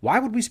 Why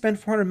would we spend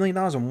 $400 million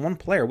on one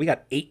player? We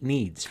got 8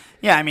 needs.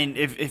 Yeah, I mean,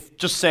 if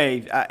just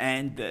say,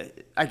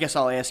 I guess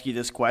I'll ask you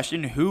this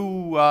question: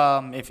 who,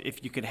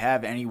 if you could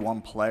have any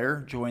one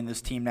player join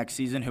this team next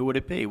season, who would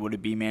it be? Would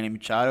it be Manny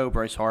Machado,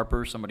 Bryce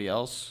Harper, somebody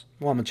else?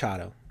 Well,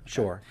 Machado,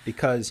 sure,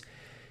 because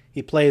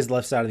he plays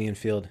left side of the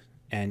infield,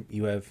 and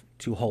you have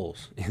 2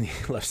 holes in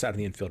the left side of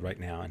the infield right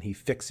now, and he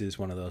fixes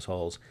one of those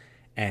holes,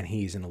 and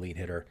he's an elite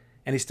hitter,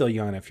 and he's still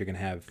young enough. You're going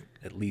to have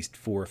at least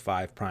 4 or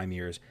 5 prime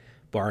years,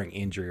 barring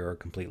injury or a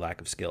complete lack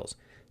of skills.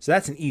 So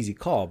that's an easy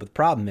call, but the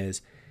problem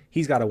is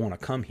he's got to want to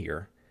come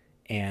here,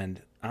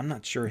 and I'm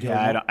not sure he'll want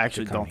to come here. I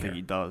actually don't think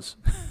he does.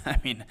 I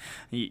mean,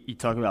 you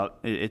talk about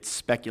it's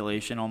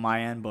speculation on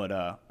my end, but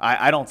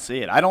I don't see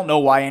it. I don't know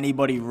why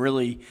anybody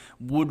really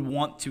would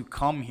want to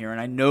come here, and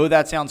I know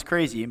that sounds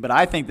crazy, but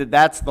I think that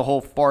that's the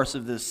whole farce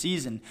of this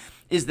season,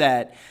 is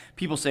that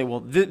people say,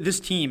 well, this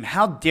team,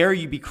 how dare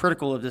you be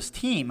critical of this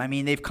team? I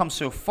mean, they've come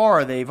so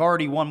far. They've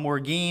already won more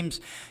games.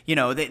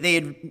 They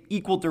had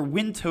equaled their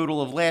win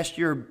total of last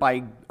year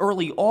by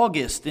early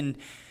August, and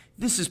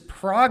this is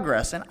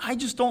progress, and I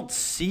just don't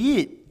see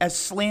it as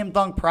slam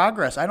dunk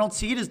progress. I don't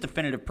see it as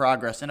definitive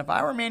progress. And if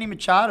I were Manny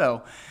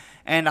Machado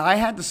and I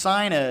had to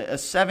sign a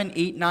 7,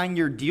 8,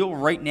 9-year deal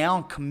right now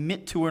and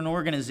commit to an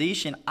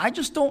organization, I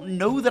just don't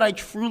know that I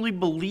truly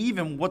believe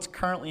in what's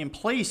currently in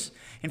place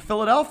in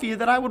Philadelphia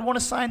that I would want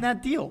to sign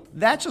that deal.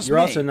 That's just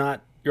You're me.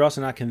 You're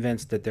also not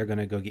convinced that they're going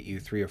to go get you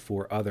 3 or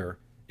 4 other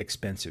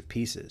expensive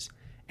pieces,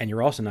 and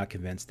you're also not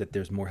convinced that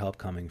there's more help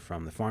coming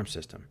from the farm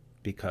system.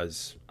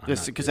 Because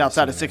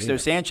outside of Sixto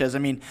Sanchez, I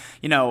mean,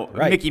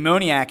 right. Mickey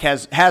Moniak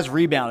has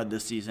rebounded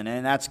this season,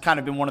 and that's kind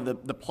of been one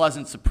of the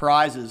pleasant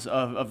surprises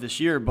of this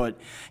year, but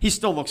he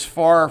still looks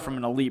far from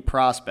an elite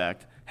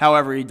prospect.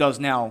 However, he does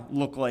now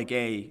look like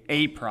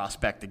a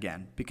prospect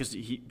again, because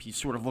he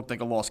sort of looked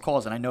like a lost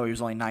cause, and I know he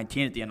was only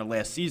 19 at the end of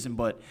last season,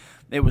 but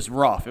it was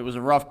rough. It was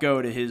a rough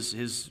go to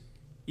his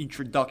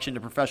introduction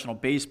to professional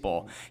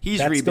baseball.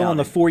 That's rebounded. Still on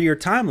the 4-year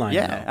timeline.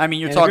 Yeah, though. I mean,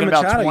 you're talking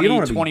about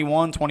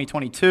 2021,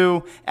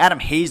 2022. Adam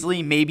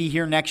Hazley may be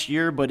here next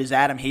year, but is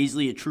Adam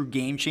Hazley a true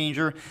game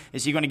changer?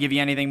 Is he going to give you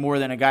anything more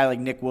than a guy like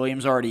Nick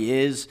Williams already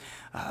is?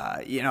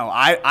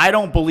 I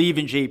don't believe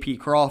in J.P.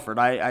 Crawford.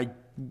 I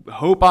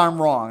hope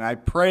I'm wrong. I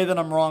pray that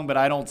I'm wrong, but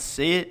I don't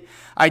see it.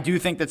 I do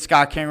think that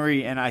Scott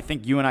Kingery, and I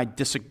think you and I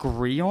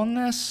disagree on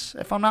this,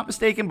 if I'm not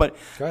mistaken, but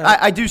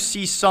I do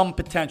see some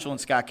potential in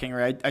Scott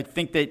Kingery. I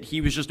think that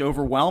he was just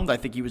overwhelmed. I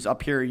think he was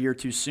up here a year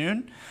too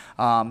soon.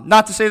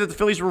 Not to say that the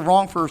Phillies were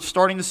wrong for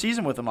starting the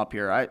season with him up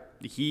here.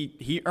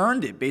 He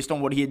earned it based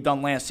on what he had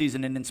done last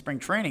season and in spring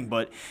training,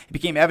 but it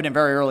became evident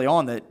very early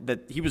on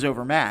that he was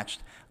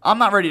overmatched. I'm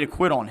not ready to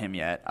quit on him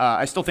yet.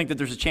 I still think that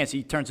there's a chance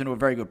he turns into a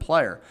very good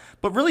player.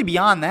 But really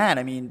beyond that,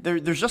 I mean,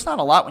 there's just not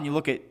a lot when you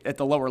look at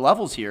the lower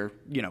levels here,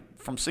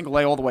 from single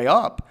A all the way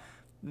up.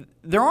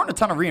 There aren't a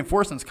ton of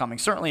reinforcements coming,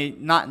 certainly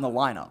not in the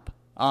lineup.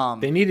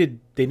 They needed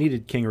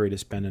Kingery to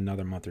spend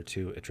another month or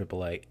two at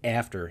AAA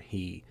after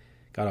he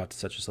got off to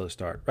such a slow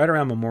start. Right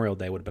around Memorial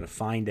Day would have been a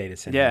fine day to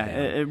send him down.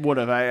 Yeah, it would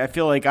have. I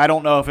feel like I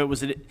don't know if it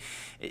was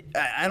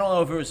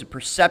a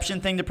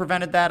perception thing that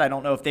prevented that. I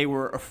don't know if they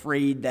were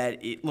afraid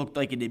that it looked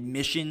like an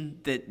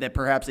admission that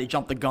perhaps they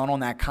jumped the gun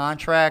on that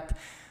contract.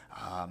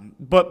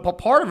 But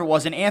part of it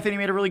was, and Anthony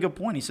made a really good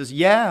point. He says,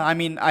 yeah, I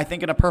mean, I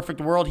think in a perfect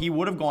world he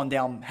would have gone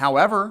down.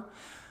 However,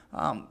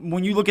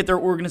 when you look at their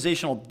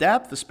organizational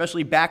depth,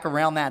 especially back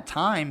around that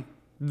time,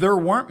 there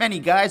weren't many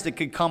guys that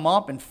could come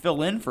up and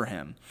fill in for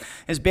him.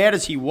 As bad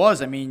as he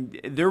was, I mean,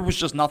 there was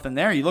just nothing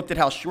there. You looked at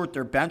how short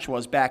their bench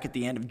was back at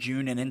the end of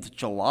June and into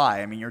July.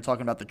 I mean, you're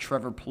talking about the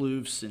Trevor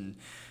Plouffe and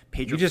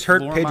Pedro. You just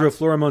hurt Pedro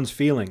Floremon's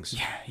feelings.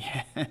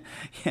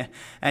 Yeah.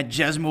 And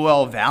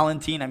Jesmuel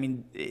Valentin. I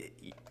mean,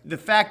 the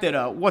fact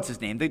that, what's his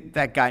name?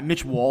 That guy,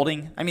 Mitch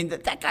Walding. I mean,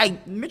 that guy,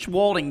 Mitch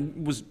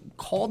Walding, was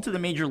called to the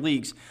major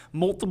leagues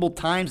multiple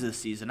times this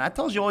season. That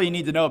tells you all you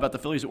need to know about the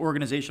Phillies'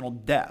 organizational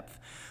depth.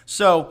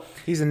 So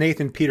he's the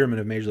Nathan Peterman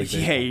of Major League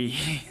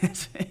Baseball.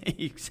 Yeah,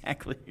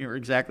 exactly. You're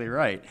exactly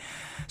right.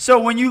 So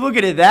when you look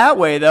at it that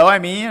way, though, I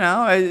mean,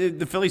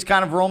 the Phillies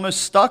kind of were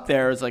almost stuck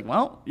there. It's like,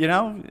 well,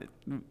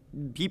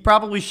 he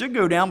probably should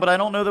go down, but I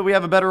don't know that we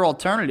have a better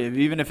alternative,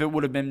 even if it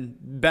would have been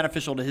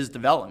beneficial to his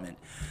development.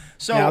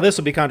 So now, this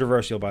will be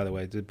controversial, by the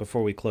way,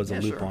 before we close the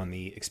loop sure. on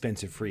the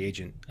expensive free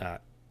agent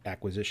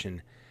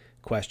acquisition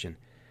question.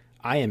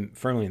 I am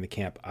firmly in the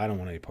camp. I don't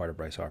want any part of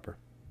Bryce Harper.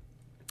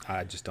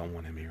 I just don't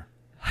want him here.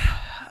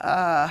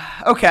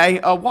 Okay.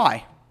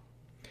 Why?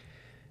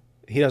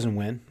 He doesn't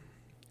win.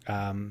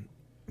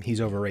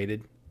 He's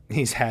overrated.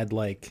 He's had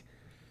like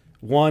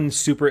one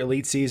super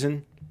elite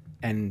season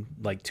and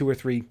like two or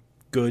three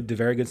good to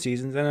very good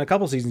seasons, and a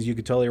couple seasons you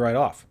could totally write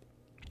off.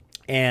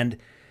 And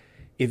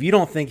if you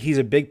don't think he's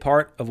a big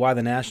part of why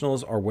the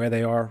Nationals are where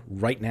they are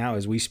right now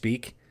as we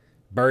speak,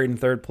 buried in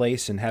third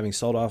place and having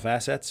sold off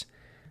assets,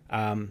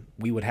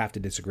 we would have to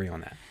disagree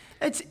on that.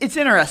 It's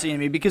interesting to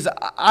me because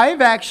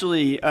I've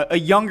actually, a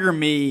younger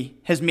me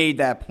has made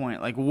that point.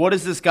 Like, what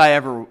has he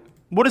ever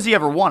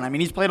won? I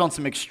mean, he's played on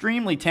some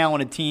extremely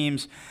talented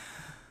teams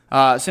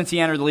since he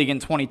entered the league in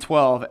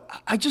 2012.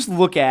 I just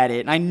look at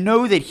it, and I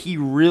know that he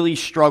really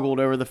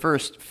struggled over the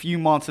first few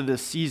months of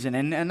this season.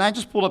 And I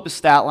just pulled up his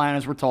stat line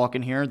as we're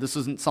talking here. This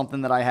isn't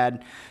something that I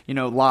had,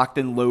 locked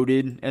and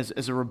loaded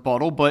as a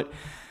rebuttal, but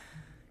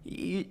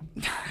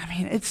I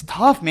mean, it's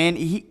tough, man.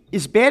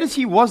 As bad as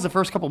he was the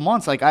first couple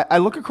months, like I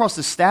look across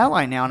the stat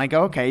line now and I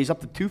go, okay, he's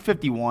up to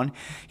 251.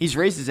 He's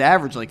raised his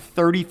average like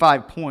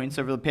 35 points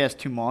over the past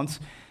 2 months.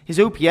 His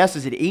OPS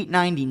is at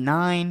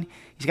 899.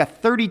 He's got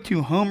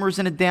 32 homers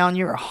in a down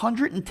year,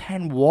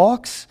 110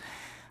 walks.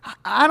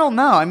 I don't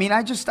know. I mean,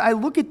 I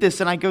look at this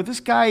and I go,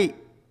 this guy,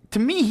 to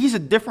me, he's a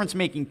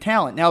difference-making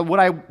talent. Now, would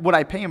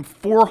I pay him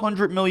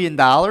 $400 million?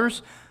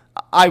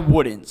 I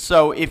wouldn't.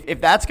 So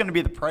if that's going to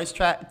be the price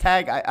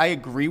tag, I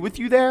agree with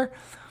you there.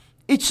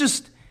 It's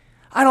just,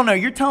 I don't know.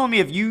 You're telling me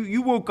if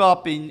you woke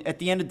up at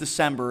the end of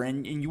December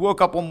and you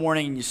woke up one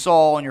morning and you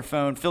saw on your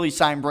phone Philly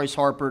signed Bryce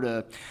Harper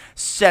to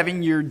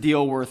 7-year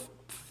deal worth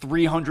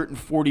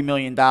 $340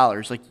 million,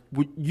 like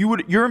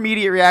your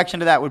immediate reaction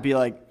to that would be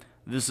like,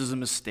 this is a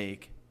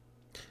mistake.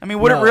 I mean,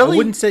 would it really? I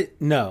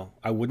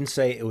wouldn't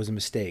say it was a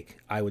mistake.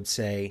 I would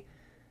say,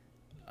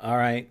 all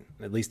right,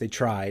 at least they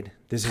tried.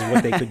 This is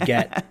what they could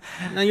get.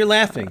 Now you're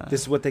laughing.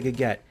 This is what they could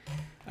get.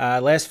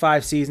 Last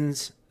 5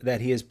 seasons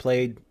that he has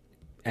played,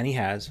 and he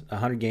has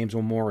 100 games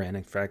or more in.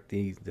 In fact,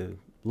 the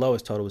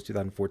lowest total was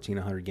 2014,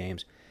 100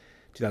 games.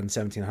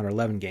 2017,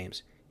 111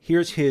 games.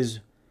 Here's his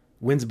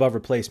wins above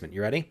replacement.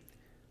 You ready?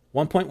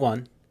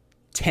 1.1,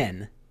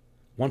 10,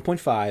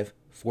 1.5,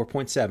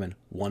 4.7,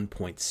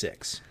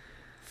 1.6.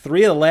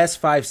 3 of the last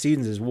 5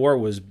 seasons, his WAR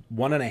was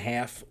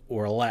 1.5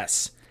 or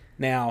less.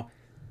 Now,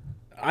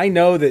 I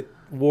know that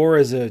WAR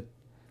is a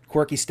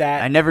quirky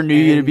stat. I never knew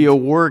you to be a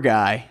WAR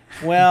guy.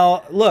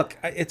 Well, look,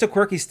 it's a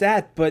quirky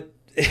stat, but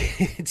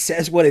it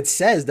says what it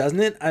says,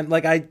 doesn't it?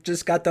 I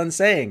just got done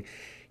saying.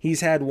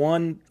 He's had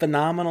one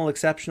phenomenal,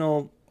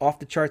 exceptional,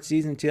 off-the-chart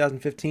season in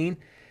 2015,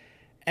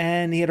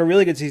 and he had a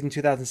really good season in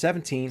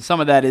 2017.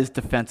 Some of that is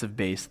defensive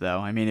based, though.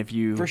 I mean, if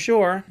you... For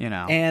sure. You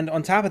know. And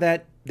on top of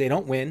that, they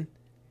don't win.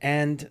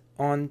 And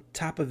on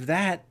top of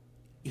that,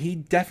 he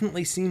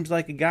definitely seems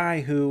like a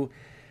guy who,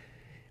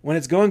 when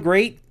it's going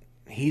great,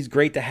 he's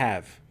great to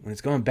have. When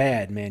it's going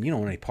bad, man, you don't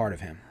want any part of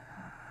him.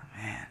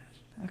 Man,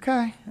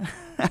 okay.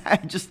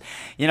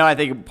 I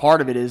think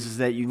part of it is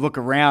that you look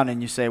around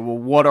and you say, well,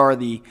 what are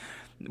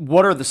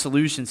the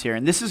solutions here?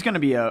 And this is going to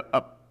be a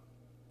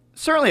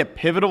certainly a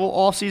pivotal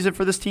offseason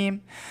for this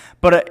team,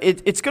 but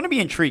it's going to be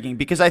intriguing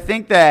because I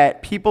think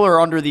that people are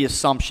under the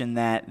assumption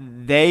that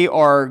they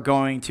are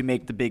going to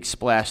make the big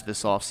splash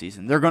this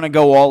offseason. They're going to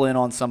go all in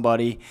on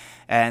somebody,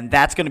 and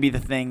that's going to be the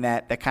thing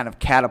that kind of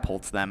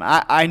catapults them.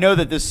 I know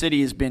that this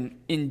city has been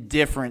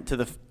indifferent to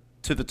the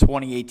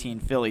 2018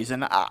 Phillies,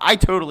 and I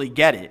totally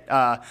get it.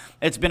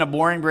 It's been a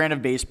boring brand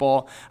of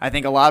baseball. I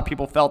think a lot of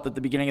people felt that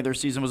the beginning of their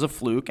season was a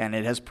fluke, and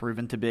it has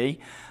proven to be.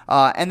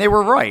 And they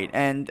were right.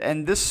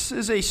 And this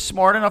is a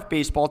smart enough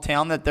baseball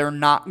town that they're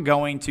not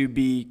going to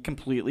be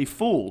completely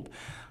fooled.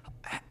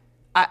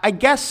 I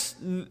guess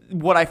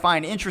what I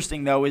find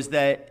interesting, though, is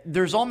that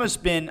there's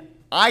almost been,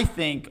 I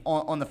think,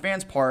 on the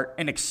fans' part,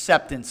 an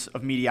acceptance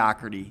of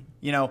mediocrity.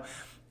 You know,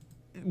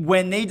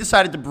 when they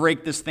decided to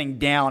break this thing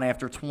down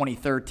after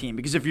 2013,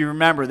 because if you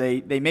remember,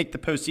 they make the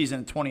postseason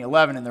in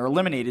 2011 and they're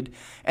eliminated,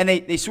 and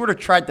they sort of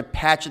tried to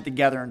patch it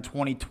together in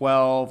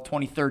 2012,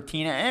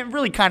 2013, and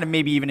really kind of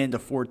maybe even into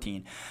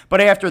 14. But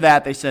after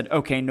that, they said,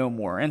 okay, no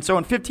more. And so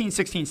in 15,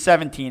 16,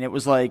 17, it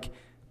was like,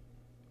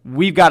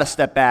 we've got to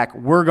step back.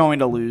 We're going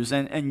to lose,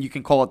 and you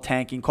can call it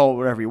tanking, call it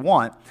whatever you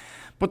want.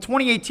 But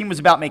 2018 was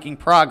about making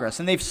progress,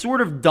 and they've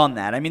sort of done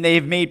that. I mean, they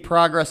have made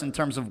progress in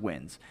terms of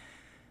wins.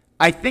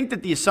 I think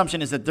that the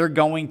assumption is that they're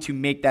going to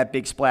make that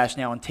big splash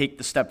now and take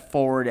the step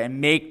forward and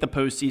make the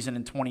postseason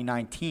in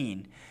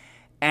 2019.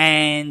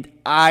 And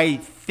I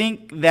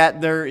think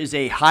that there is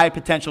a high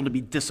potential to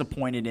be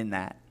disappointed in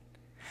that.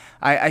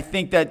 I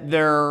think that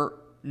they're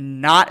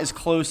not as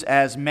close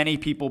as many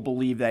people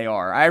believe they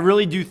are. I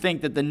really do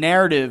think that the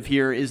narrative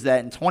here is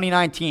that in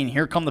 2019,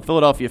 here come the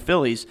Philadelphia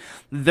Phillies,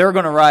 they're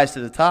going to rise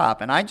to the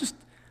top. And I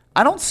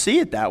don't see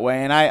it that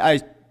way. And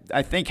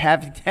I think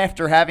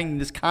after having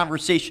this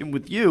conversation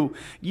with you,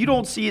 you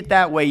don't see it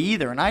that way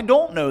either. And I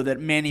don't know that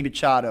Manny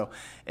Machado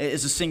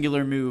as a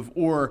singular move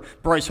or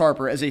Bryce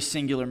Harper as a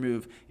singular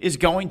move is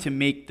going to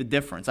make the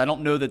difference. I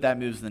don't know that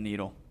moves the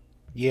needle.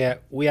 Yeah,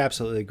 we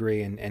absolutely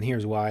agree. And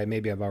here's why.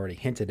 Maybe I've already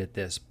hinted at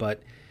this,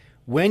 but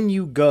when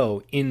you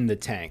go in the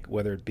tank,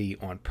 whether it be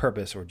on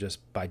purpose or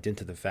just by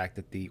dint of the fact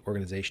that the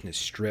organization is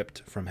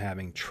stripped from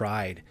having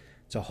tried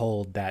to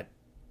hold that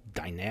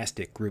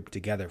dynastic group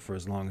together for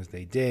as long as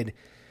they did,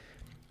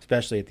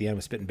 especially at the end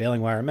with Spit and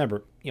Bailing Wire.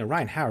 Remember,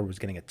 Ryan Howard was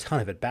getting a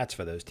ton of at-bats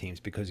for those teams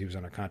because he was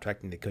under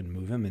contract and they couldn't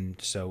move him,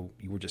 and so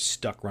you were just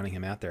stuck running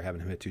him out there, having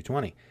him hit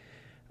 220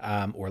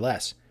 or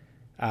less.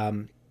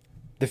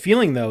 The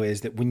feeling, though,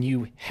 is that when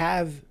you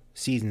have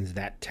seasons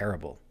that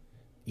terrible,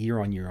 year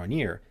on year on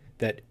year,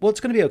 that, well, it's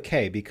going to be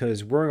okay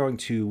because we're going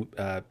to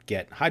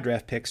get high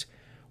draft picks,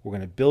 we're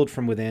going to build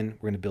from within,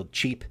 we're going to build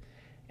cheap,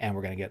 and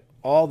we're going to get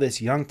all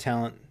this young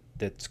talent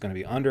that's going to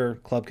be under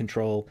club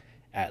control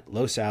at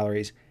low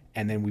salaries,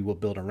 and then we will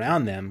build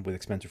around them with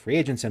expensive free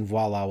agents, and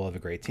voila, we'll have a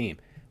great team.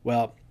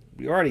 Well,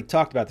 we already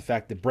talked about the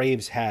fact that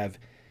Braves have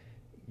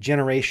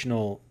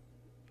generational,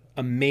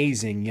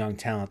 amazing young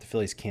talent the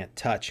Phillies can't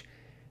touch.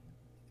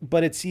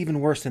 But it's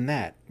even worse than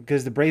that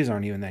because the Braves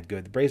aren't even that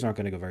good. The Braves aren't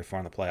going to go very far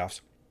in the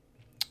playoffs.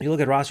 You look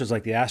at rosters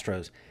like the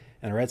Astros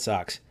and the Red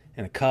Sox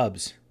and the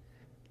Cubs.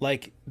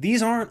 Like,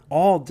 these aren't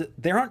all –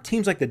 there aren't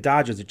teams like the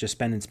Dodgers that just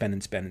spend and spend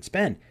and spend and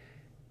spend.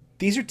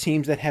 These are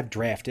teams that have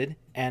drafted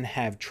and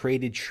have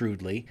traded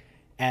shrewdly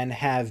and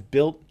have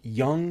built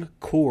young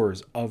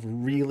cores of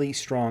really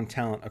strong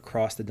talent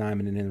across the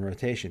diamond and in the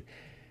rotation.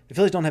 The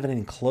Phillies don't have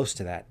anything close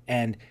to that.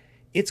 And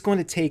it's going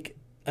to take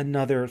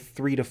another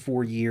 3 to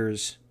 4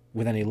 years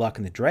with any luck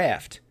in the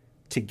draft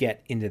to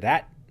get into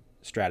that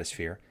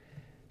stratosphere.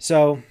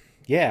 So,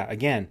 yeah,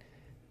 again,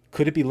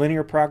 could it be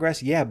linear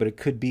progress? Yeah, but it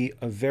could be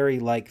a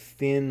very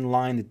thin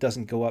line that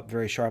doesn't go up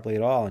very sharply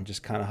at all and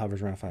just kind of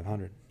hovers around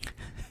 500.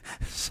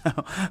 So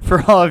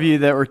for all of you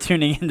that were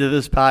tuning into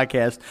this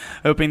podcast,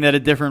 hoping that a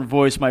different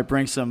voice might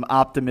bring some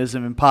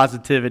optimism and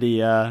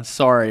positivity,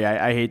 sorry,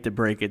 I hate to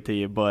break it to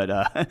you.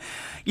 But,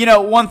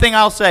 one thing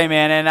I'll say,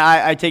 man, and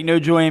I take no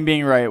joy in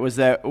being right, was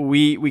that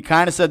we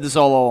kind of said this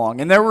all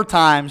along. And there were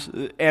times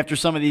after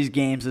some of these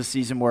games this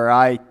season where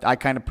I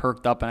kind of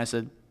perked up and I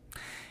said,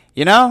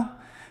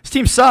 this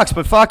team sucks,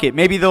 but fuck it.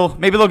 Maybe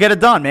they'll get it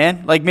done,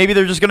 man. Maybe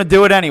they're just going to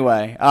do it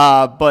anyway.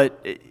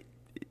 But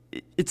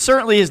it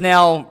certainly has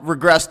now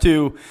regressed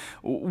to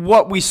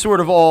what we sort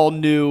of all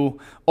knew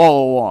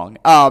all along.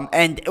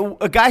 And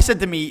a guy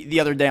said to me the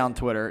other day on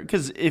Twitter,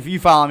 because if you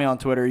follow me on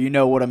Twitter, you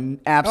know what an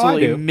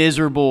absolutely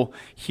miserable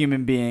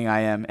human being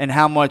I am and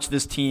how much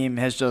this team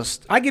has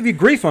just I give you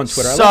grief on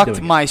Twitter.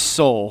 Sucked my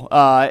soul.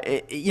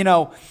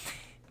 Some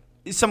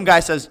guy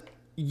says,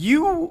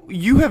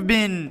 You have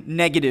been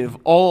negative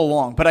all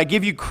along, but I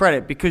give you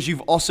credit because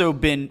you've also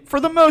been, for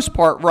the most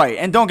part, right.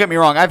 And don't get me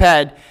wrong, I've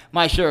had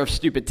my share of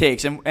stupid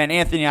takes, and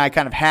Anthony and I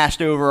kind of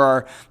hashed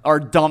over our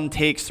dumb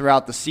takes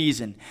throughout the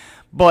season.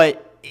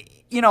 But,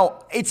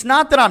 it's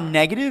not that I'm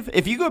negative.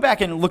 If you go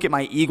back and look at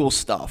my Eagles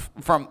stuff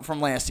from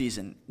last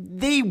season,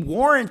 they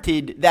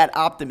warranted that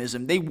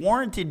optimism. They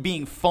warranted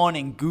being fun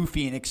and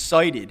goofy and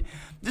excited.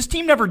 This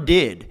team never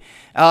did.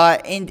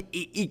 And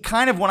it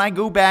kind of, when I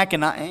go back,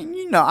 and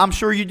I'm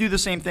sure you do the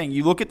same thing.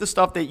 You look at the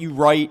stuff that you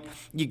write,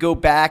 you go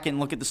back and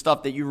look at the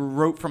stuff that you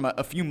wrote from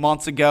a few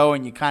months ago,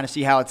 and you kind of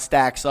see how it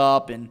stacks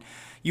up, and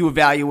you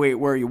evaluate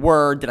where you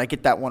were. Did I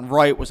get that one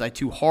right? Was I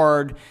too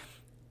hard?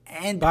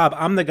 And Bob,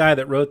 I'm the guy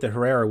that wrote that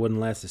Herrera wouldn't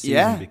last the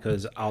season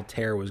because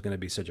Altair was going to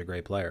be such a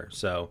great player.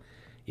 So,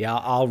 yeah,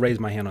 I'll raise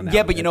my hand on that.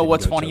 Yeah, but you know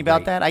what's funny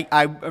about that?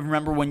 I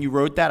remember when you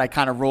wrote that, I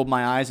kind of rolled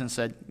my eyes and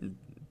said,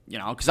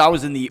 because I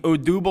was in the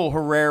Odubel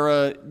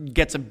Herrera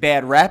gets a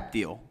bad rap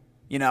deal.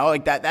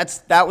 Like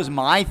that was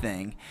my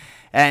thing.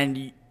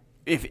 And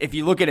if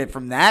you look at it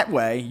from that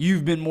way,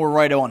 you've been more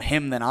right on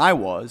him than I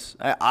was.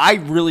 I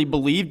really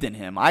believed in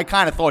him. I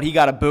kind of thought he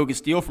got a bogus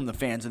deal from the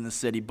fans in the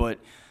city, but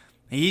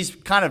he's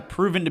kind of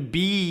proven to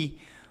be.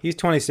 He's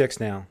 26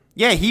 now.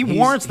 Yeah, he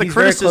warrants the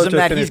criticism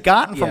that he's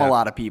gotten from a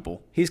lot of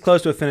people. He's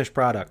close to a finished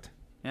product.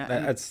 Yeah,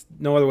 that's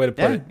no other way to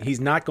put it. He's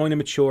not going to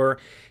mature.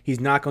 He's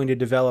not going to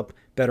develop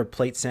better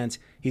plate sense.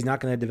 He's not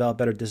going to develop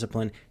better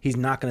discipline. He's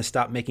not going to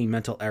stop making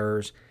mental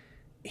errors.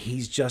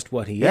 He's just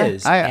what he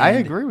is. I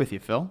agree with you,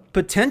 Phil.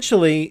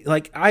 Potentially,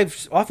 like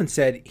I've often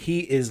said, he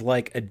is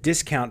like a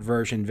discount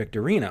version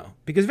Victorino,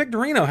 because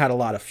Victorino had a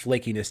lot of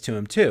flakiness to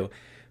him too.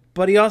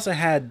 But he also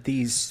had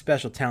these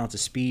special talents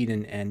of speed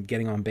and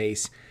getting on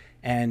base.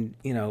 And,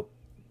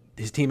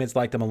 his teammates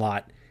liked him a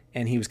lot,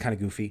 and he was kind of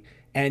goofy.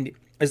 And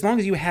as long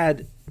as you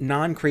had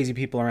non-crazy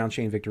people around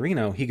Shane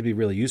Victorino, he could be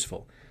really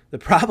useful. The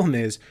problem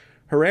is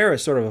Herrera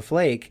is sort of a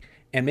flake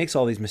and makes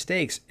all these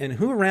mistakes. And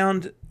who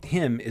around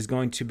him is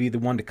going to be the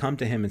one to come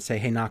to him and say,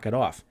 hey, knock it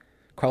off?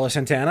 Carlos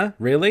Santana?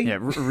 Really? Yeah,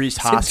 Rhys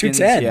Hoskins.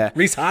 Yeah.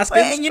 Rhys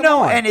Hoskins? And,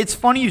 and it's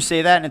funny you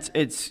say that, and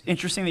it's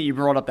interesting that you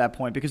brought up that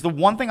point, because the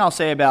one thing I'll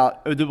say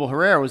about Odubel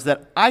Herrera was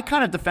that I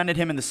kind of defended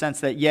him in the sense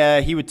that,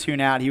 he would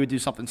tune out, he would do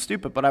something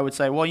stupid, but I would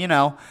say,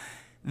 well,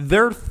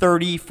 they're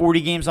 30,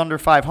 40 games under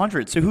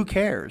 500, so who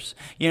cares?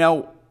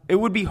 It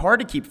would be hard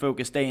to keep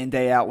focused day in,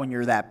 day out when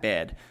you're that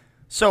bad.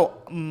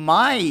 So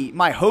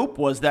my hope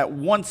was that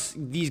once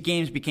these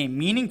games became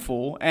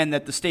meaningful and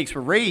that the stakes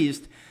were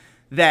raised,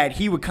 that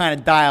he would kind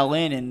of dial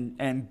in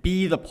and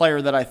be the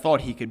player that I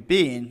thought he could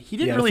be. And he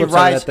didn't really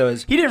rise.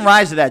 He didn't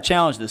rise to that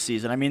challenge this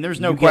season. I mean, there's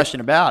no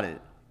question about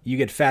it. You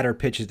get fatter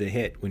pitches to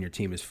hit when your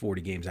team is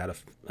 40 games out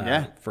of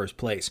first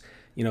place.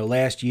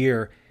 Last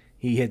year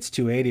he hits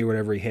 280 or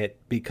whatever he hit,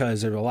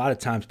 because there were a lot of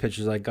times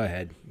pitchers like, go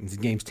ahead, the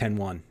game's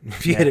 10-1.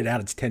 If you hit it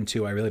out, it's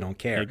 10-2. I really don't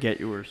care. Yeah, get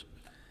yours.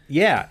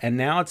 Yeah, and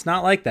now it's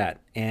not like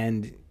that.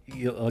 And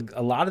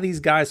a lot of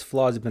these guys'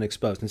 flaws have been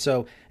exposed. And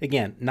so,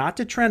 again, not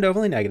to trend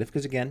overly negative,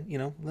 because, again,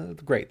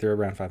 great, they're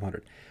around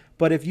 500.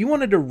 But if you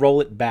wanted to roll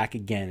it back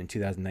again in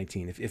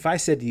 2019, if I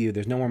said to you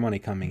there's no more money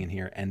coming in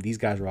here and these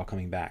guys are all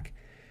coming back,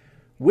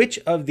 which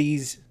of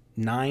these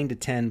 9 to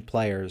 10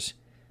 players,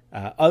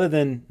 other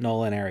than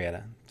Nola and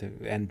Arrieta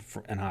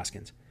and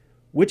Hoskins,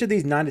 which of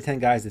these 9 to 10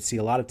 guys that see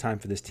a lot of time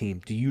for this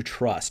team do you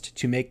trust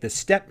to make the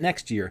step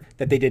next year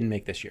that they didn't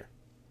make this year?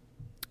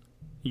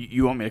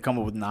 You want me to come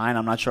up with 9?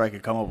 I'm not sure I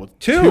could come up with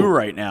 2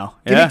 right now.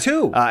 Give me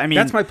 2.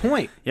 That's my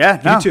point. Yeah,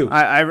 Give me 2.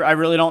 I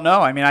really don't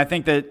know. I mean, I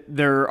think that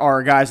there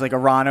are guys like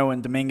Arano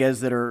and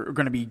Dominguez that are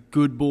going to be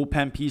good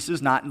bullpen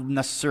pieces, not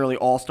necessarily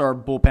all-star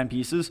bullpen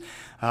pieces.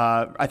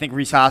 I think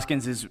Rhys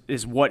Hoskins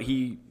is what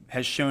he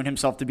has shown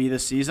himself to be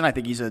this season. I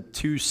think he's a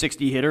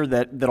 260 hitter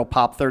that'll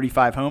pop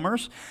 35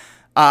 homers.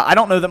 I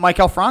don't know that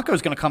Maikel Franco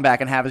is going to come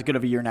back and have as good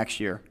of a year next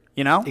year.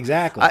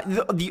 Exactly.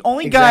 The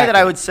only guy that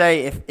I would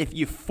say, if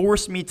you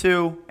forced me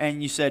to,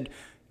 and you said,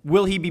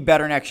 will he be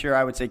better next year,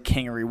 I would say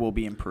Kingery will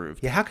be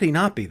improved. Yeah, how could he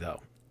not be,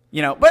 though?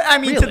 But I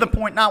mean, really? To the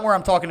point, not where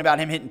I'm talking about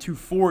him hitting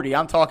 240.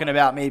 I'm talking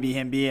about maybe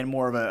him being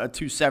more of a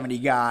 270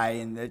 guy,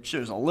 and it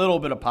shows a little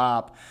bit of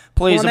pop,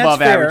 plays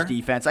above average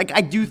defense. I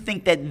do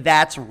think that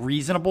that's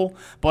reasonable.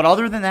 But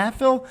other than that,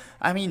 Phil,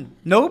 I mean,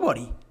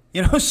 nobody.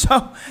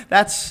 So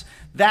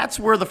that's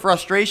where the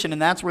frustration and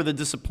that's where the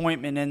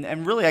disappointment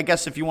and really, I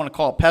guess if you want to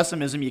call it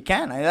pessimism, you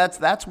can.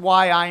 That's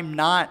why I'm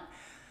not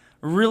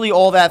really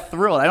all that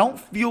thrilled. I don't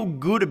feel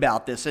good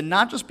about this, and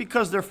not just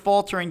because they're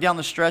faltering down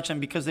the stretch and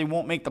because they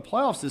won't make the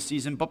playoffs this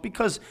season, but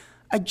because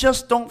I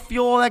just don't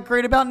feel all that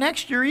great about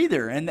next year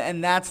either,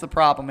 and that's the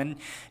problem.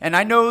 And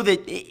I know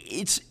that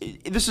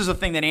this is a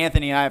thing that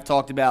Anthony and I have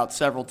talked about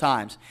several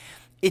times.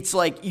 It's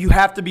like you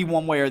have to be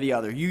one way or the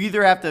other. You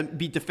either have to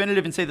be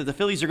definitive and say that the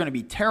Phillies are going to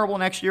be terrible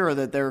next year or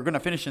that they're going to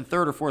finish in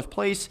 3rd or 4th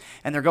place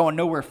and they're going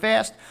nowhere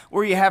fast,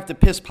 or you have to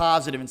piss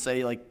positive and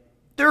say, like,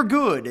 they're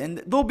good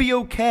and they'll be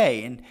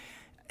okay. And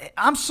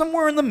I'm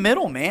somewhere in the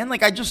middle, man.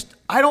 Like,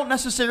 I don't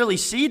necessarily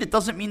see it. It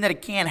doesn't mean that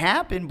it can't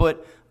happen,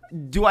 but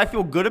do I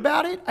feel good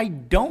about it? I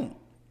don't.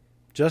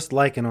 Just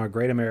like in our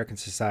great American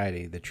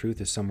society, the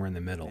truth is somewhere in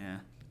the middle. Yeah.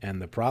 And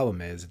the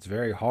problem is, it's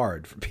very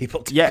hard for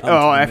people to.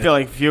 I feel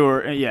like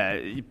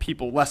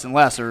people less and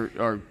less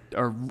are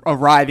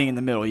arriving in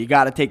the middle. You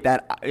got to take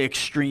that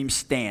extreme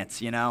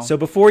stance, So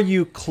before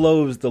you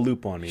close the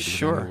loop on me, because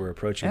sure, I know we're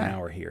approaching an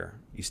hour here,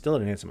 you still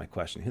didn't answer my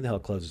question. Who the hell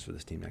closes for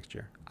this team next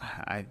year?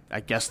 I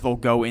guess they'll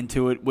go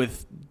into it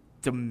with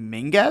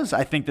Dominguez.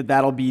 I think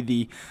that'll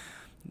be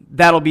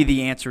That'll be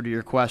the answer to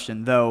your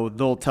question, though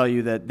they'll tell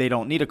you that they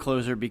don't need a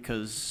closer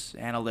because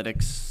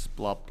analytics,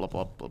 blah, blah,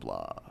 blah, blah,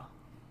 blah.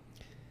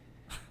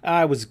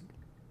 I was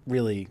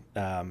really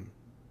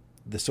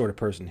the sort of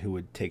person who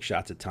would take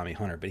shots at Tommy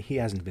Hunter, but he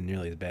hasn't been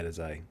nearly as bad as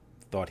I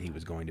thought he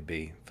was going to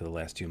be for the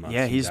last 2 months.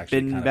 Yeah, he's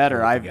been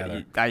better.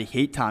 I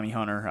hate Tommy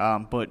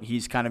Hunter, but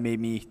he's kind of made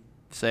me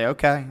say,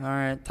 okay, all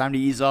right, time to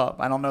ease up.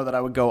 I don't know that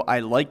I would go I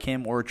like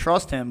him or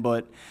trust him,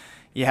 but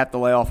you have to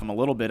lay off him a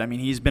little bit. I mean,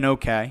 he's been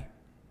okay.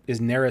 Is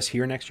Neris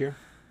here next year?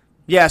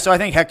 Yeah, so I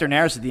think Hector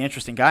Neris is the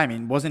interesting guy. I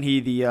mean, wasn't he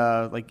the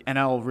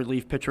NL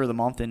relief pitcher of the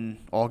month in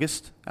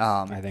August?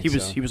 I think so.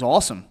 He was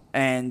awesome.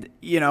 And,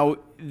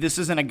 this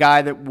isn't a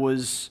guy that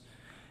was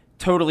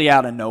totally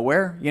out of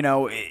nowhere.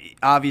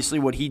 Obviously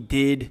what he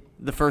did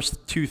the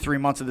first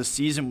 2-3 months of the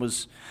season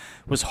was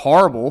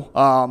horrible,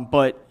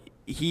 but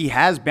he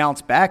has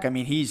bounced back. I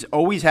mean, he's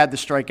always had the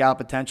strikeout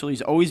potential.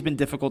 He's always been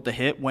difficult to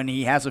hit when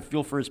he has a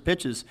feel for his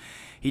pitches.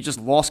 He just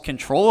lost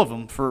control of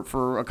them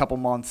for a couple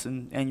months,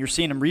 and you're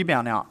seeing him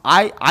rebound now.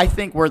 I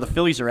think where the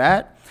Phillies are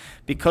at,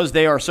 because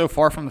they are so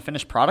far from the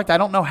finished product, I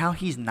don't know how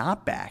he's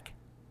not back.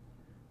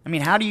 I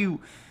mean,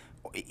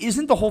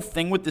 isn't the whole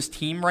thing with this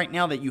team right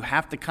now that you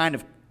have to kind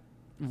of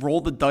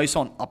roll the dice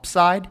on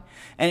upside?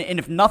 And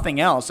if nothing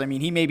else, I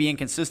mean, he may be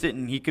inconsistent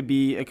and he could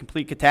be a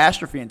complete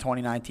catastrophe in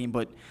 2019,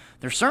 but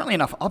there's certainly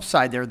enough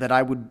upside there that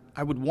I would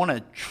want to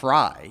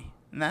try.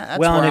 And that's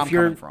where I'm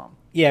coming from.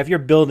 Yeah, if you're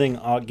building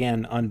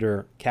again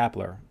under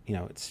Kapler,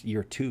 it's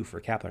year 2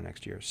 for Kapler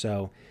next year.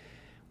 So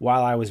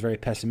while I was very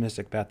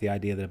pessimistic about the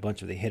idea that a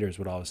bunch of the hitters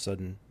would all of a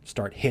sudden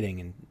start hitting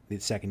in the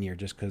second year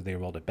just because they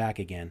rolled it back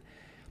again,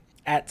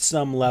 at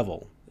some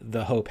level,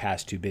 the hope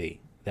has to be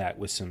that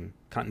with some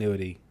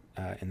continuity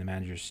in the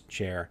manager's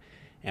chair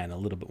and a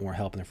little bit more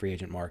help in the free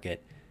agent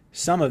market,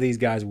 some of these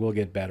guys will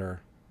get better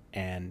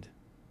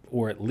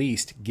or at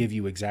least give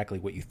you exactly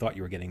what you thought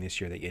you were getting this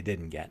year that you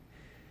didn't get.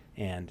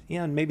 And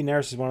maybe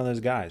Neris is one of those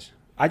guys.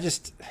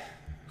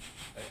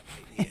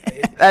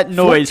 That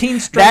noise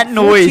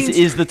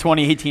is the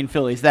 2018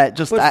 Phillies. 14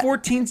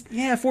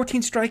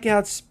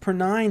 strikeouts per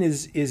 9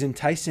 is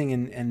enticing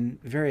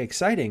and very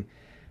exciting.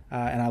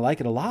 And I like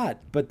it a lot,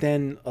 but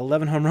then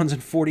 11 home runs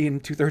and 40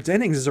 2/3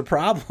 innings is a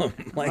problem.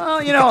 A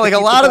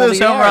lot of those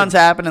home runs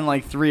happen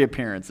in 3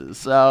 appearances.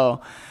 So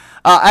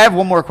I have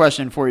one more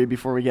question for you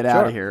before we get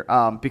out of here,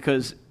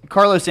 because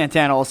Carlos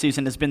Santana all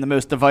season has been the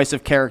most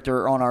divisive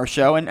character on our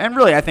show, and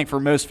really I think for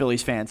most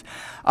Phillies fans.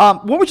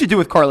 What would you do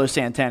with Carlos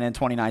Santana in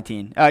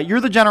 2019?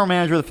 You're the general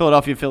manager of the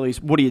Philadelphia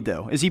Phillies. What do you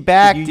do? Is he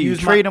back? Do you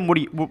trade him?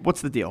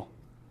 What's the deal?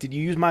 Did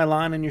you use my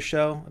line on your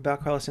show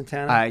about Carlos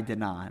Santana? I did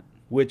not.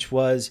 Which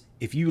was,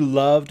 if you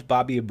loved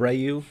Bobby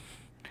Abreu,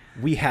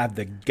 we have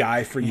the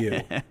guy for you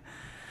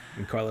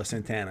in Carlos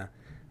Santana.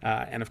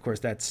 And, of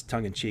course, that's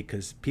tongue-in-cheek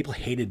because people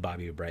hated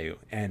Bobby Abreu.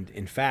 And,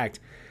 in fact,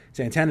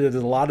 Santana did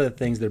a lot of the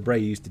things that Abreu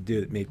used to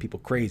do that made people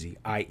crazy,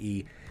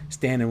 i.e.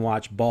 stand and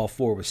watch ball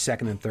 4 with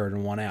 2nd and 3rd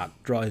and 1 out,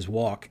 draw his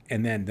walk,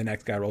 and then the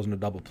next guy rolls into a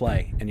double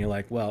play. And you're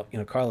like, well,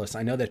 Carlos,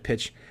 I know that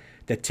pitch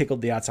that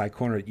tickled the outside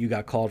corner that you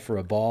got called for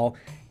a ball.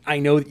 I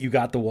know that you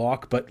got the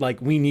walk, but,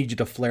 we need you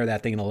to flare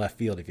that thing in the left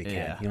field if you can.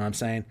 Yeah. You know what I'm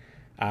saying?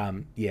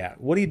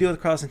 What do you do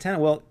with Carlos Santana?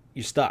 Well,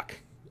 you're stuck.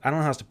 I don't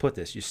know how else to put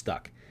this. You're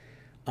stuck.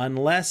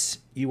 Unless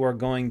you are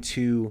going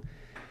to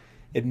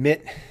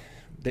admit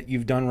that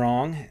you've done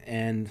wrong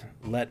and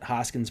let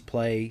Hoskins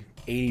play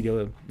 80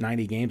 to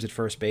 90 games at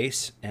first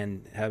base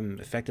and have him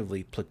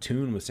effectively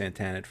platoon with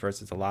Santana at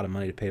first. It's a lot of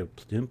money to pay a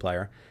platoon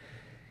player.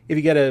 If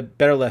you get a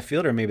better left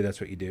fielder, maybe that's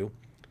what you do.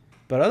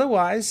 But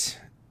otherwise,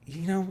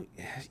 you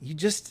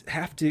just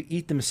have to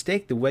eat the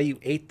mistake the way you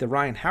ate the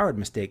Ryan Howard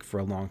mistake for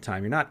a long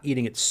time. You're not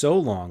eating it so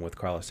long with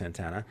Carlos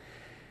Santana.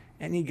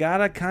 And you got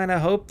to kind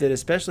of hope that,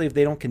 especially if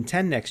they don't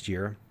contend next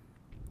year,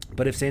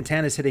 but if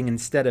Santana's hitting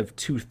instead of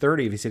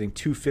 230, if he's hitting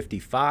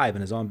 255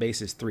 and his on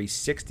base is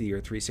 360 or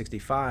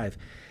 365,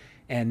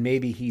 and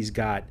maybe he's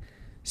got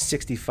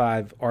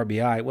 65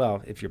 RBI,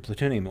 well, if you're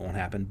platooning him, it won't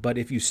happen. But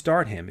if you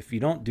start him, if you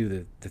don't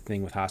do the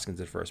thing with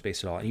Hoskins at first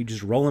base at all, and you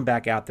just roll him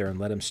back out there and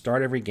let him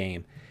start every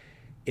game,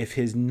 if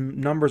his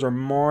numbers are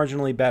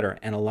marginally better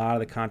and a lot of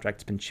the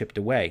contract's been chipped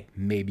away,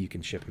 maybe you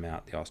can ship him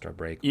out the All-Star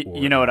break.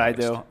 You know what I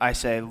do? I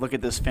say, look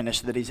at this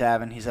finish that he's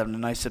having. He's having a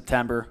nice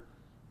September.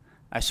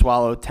 I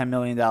swallow $10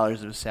 million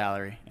of his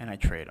salary, and I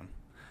trade him.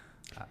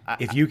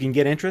 If you can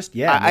get interest,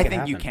 yeah, I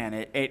think you can.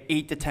 At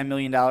 $8 to $10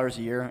 million a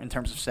year in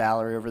terms of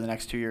salary over the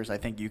next 2 years, I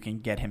think you can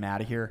get him out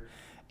of here.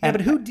 Yeah,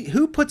 but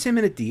who puts him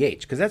in at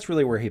DH? Because that's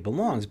really where he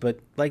belongs. But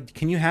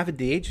can you have a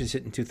DH who's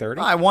hitting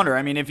 230? I wonder.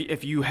 I mean,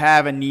 if you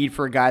have a need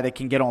for a guy that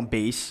can get on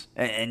base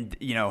and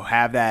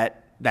have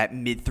that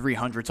mid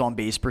 300s on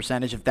base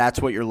percentage, if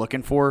that's what you're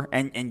looking for,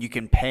 and you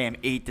can pay him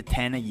 8 to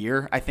 10 a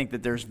year, I think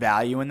that there's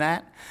value in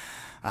that.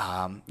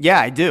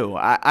 Yeah, I do.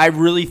 I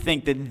really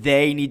think that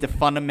they need to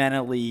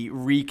fundamentally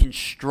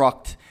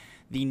reconstruct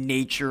the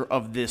nature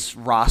of this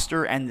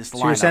roster and this lineup.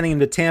 So you're sending him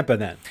to Tampa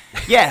then?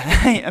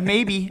 Yeah,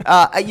 maybe.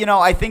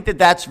 I think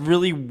that's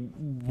really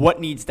what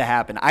needs to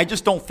happen. I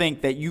just don't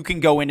think that you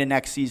can go into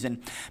next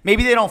season.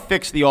 Maybe they don't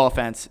fix the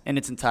offense in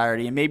its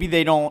entirety, and maybe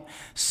they don't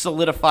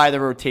solidify the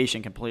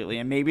rotation completely,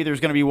 and maybe there's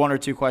going to be one or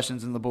two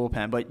questions in the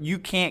bullpen, but you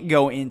can't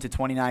go into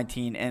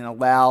 2019 and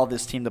allow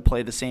this team to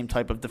play the same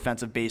type of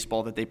defensive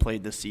baseball that they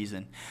played this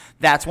season.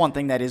 That's one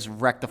thing that is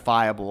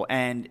rectifiable,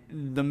 and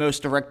the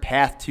most direct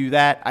path to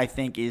that, I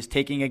think, is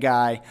taking a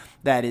guy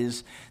that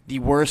is the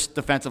worst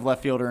defensive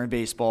left fielder in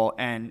baseball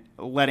and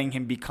letting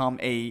him become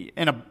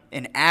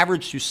an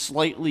average to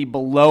slightly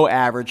below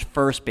average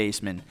first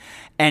baseman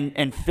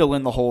and fill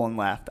in the hole in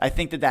left. I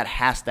think that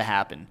has to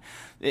happen.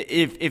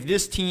 If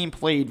this team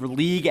played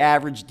league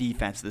average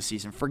defense this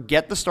season,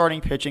 forget the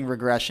starting pitching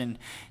regression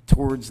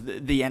towards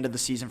the end of the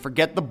season,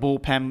 forget the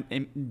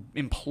bullpen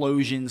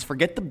implosions,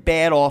 forget the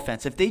bad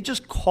offense. If they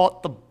just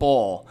caught the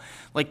ball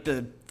like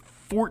the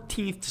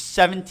 14th to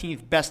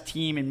 17th best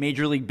team in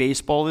Major League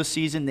Baseball this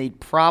season, they'd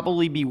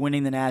probably be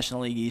winning the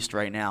National League East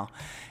right now.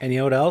 And you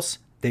know what else?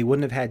 They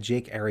wouldn't have had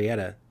Jake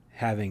Arrieta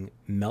having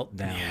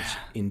meltdowns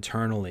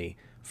internally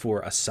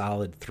for a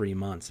solid 3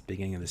 months at the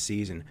beginning of the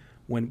season.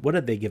 What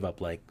did they give up,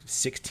 like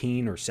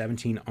 16 or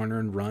 17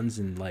 unearned runs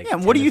in like? Yeah,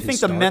 and what do you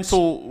think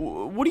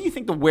what do you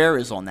think the wear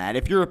is on that?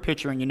 If you're a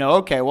pitcher and you know,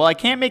 okay, well, I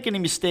can't make any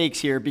mistakes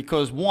here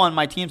because one,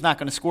 my team's not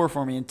going to score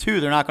for me, and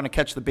two, they're not going to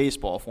catch the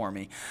baseball for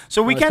me.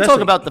 So we can't talk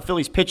about the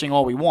Phillies pitching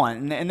all we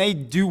want, and they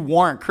do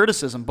warrant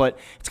criticism, but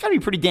it's got to be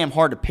pretty damn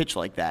hard to pitch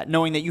like that,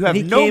 knowing that you have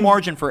no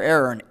margin for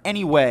error in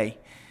any way.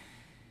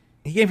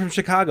 He came from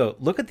Chicago.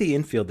 Look at the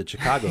infield that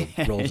Chicago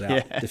rolls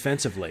out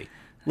defensively.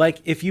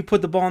 Like, if you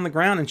put the ball on the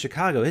ground in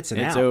Chicago, it's out.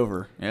 It's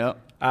over, yep.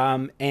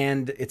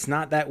 And it's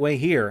not that way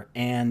here.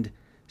 And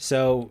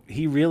so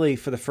he really,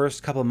 for the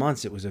first couple of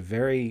months, it was a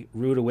very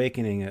rude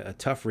awakening, a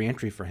tough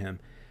reentry for him.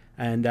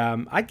 And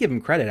I'd give him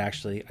credit,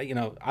 actually.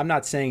 I'm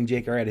not saying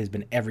Jake Arrieta has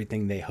been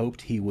everything they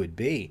hoped he would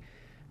be.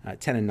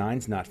 10-9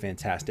 is not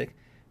fantastic.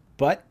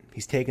 But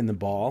he's taken the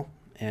ball,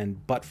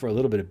 but for a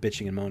little bit of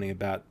bitching and moaning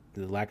about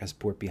the lack of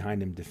support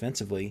behind him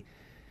defensively,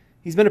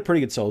 he's been a pretty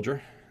good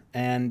soldier.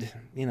 And,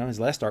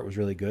 his last start was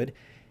really good.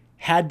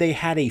 Had they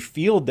had a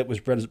field that was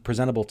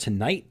presentable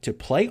tonight to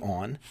play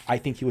on, I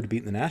think he would have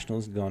beaten the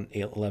Nationals and gone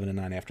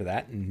 11-9 after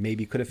that, and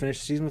maybe could have finished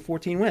the season with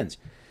 14 wins.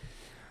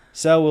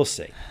 So we'll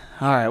see.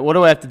 All right, what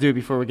do I have to do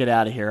before we get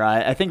out of here?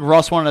 I think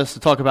Russ wanted us to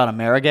talk about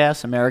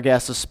AmeriGas. AmeriGas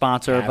is a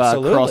sponsor of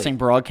Crossing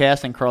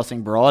Broadcast and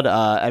Crossing Broad.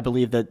 I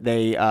believe that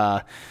they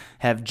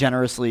have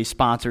generously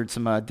sponsored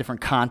some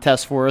different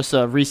contests for us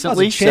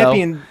recently.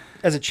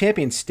 As a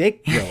champion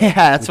steak grill. Yeah,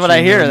 that's what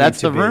I hear. That's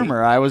the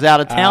rumor. I was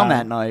out of town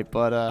that night,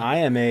 but I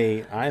am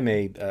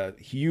a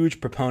huge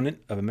proponent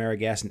of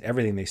AmeriGas and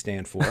everything they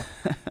stand for,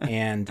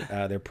 and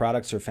their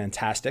products are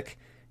fantastic.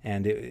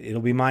 And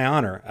it'll be my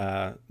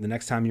honor the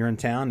next time you're in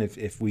town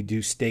if we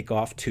do Steak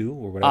Off 2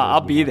 or whatever.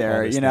 I'll be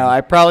there.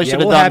 I probably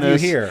should have done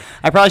this. Here.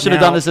 I probably should have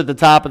done this at the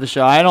top of the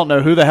show. I don't know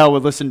who the hell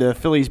would listen to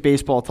Phillies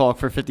baseball talk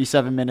for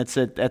 57 minutes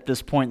at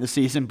this point in the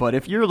season, but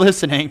if you're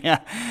listening,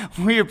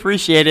 we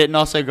appreciate it, and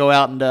also go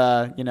out and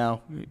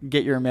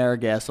get your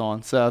AmeriGas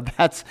on. So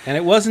that's. And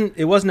it wasn't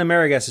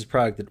AmeriGas's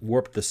product that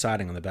warped the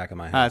siding on the back of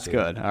my head. That's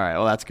good. All right.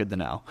 Well, that's good to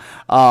know.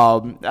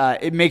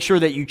 Make sure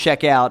that you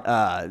check out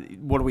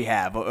what do we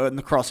have in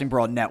the Crossing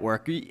Broad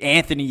Network.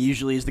 Anthony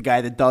usually is the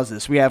guy that does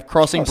this. We have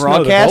Crossing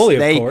Broadcast. Snow the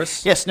goalie, of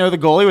course. Yeah, Snow the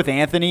goalie with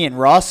Anthony and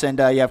Russ, and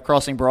you have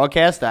Crossing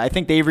Broadcast. I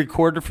think they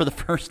recorded for the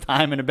first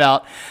time in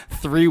about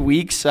 3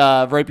 weeks,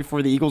 right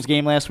before the Eagles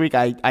game last week.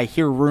 I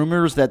hear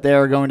rumors that they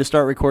are going to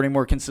start recording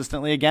more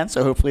consistently again,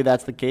 so hopefully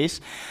that's the case.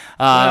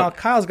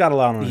 Kyle's got a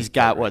lot on his plate. He's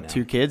got,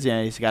 2 kids?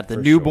 Yeah, he's got the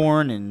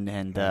newborn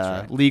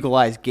and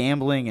legalized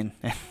gambling and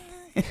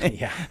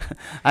yeah,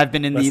 I've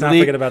been in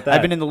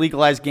I've been in the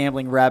legalized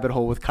gambling rabbit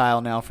hole with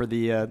Kyle now for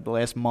the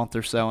last month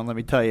or so, and let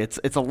me tell you,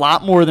 it's a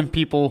lot more than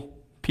people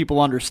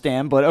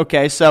understand. But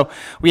okay, so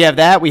we have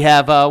that. We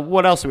have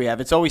what else do we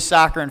have? It's always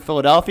soccer in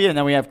Philadelphia, and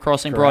then we have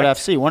Crossing Broad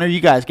FC. When are you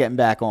guys getting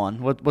back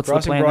on? What's the plan?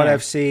 Crossing Broad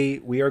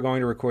FC. We are going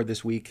to record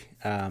this week.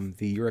 The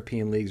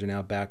European leagues are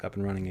now back up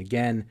and running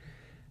again.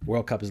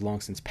 World Cup has long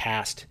since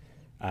passed,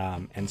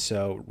 and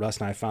so Russ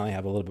and I finally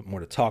have a little bit more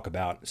to talk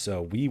about.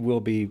 So we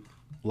will be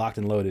locked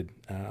and loaded,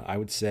 I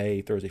would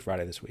say Thursday,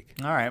 Friday this week.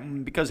 All right.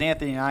 Because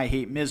Anthony and I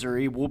hate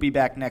misery, we'll be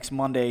back next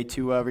Monday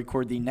to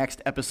record the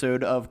next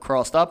episode of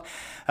Crossed Up.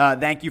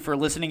 Thank you for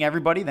listening,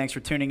 everybody. Thanks for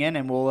tuning in,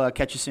 and we'll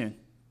catch you soon.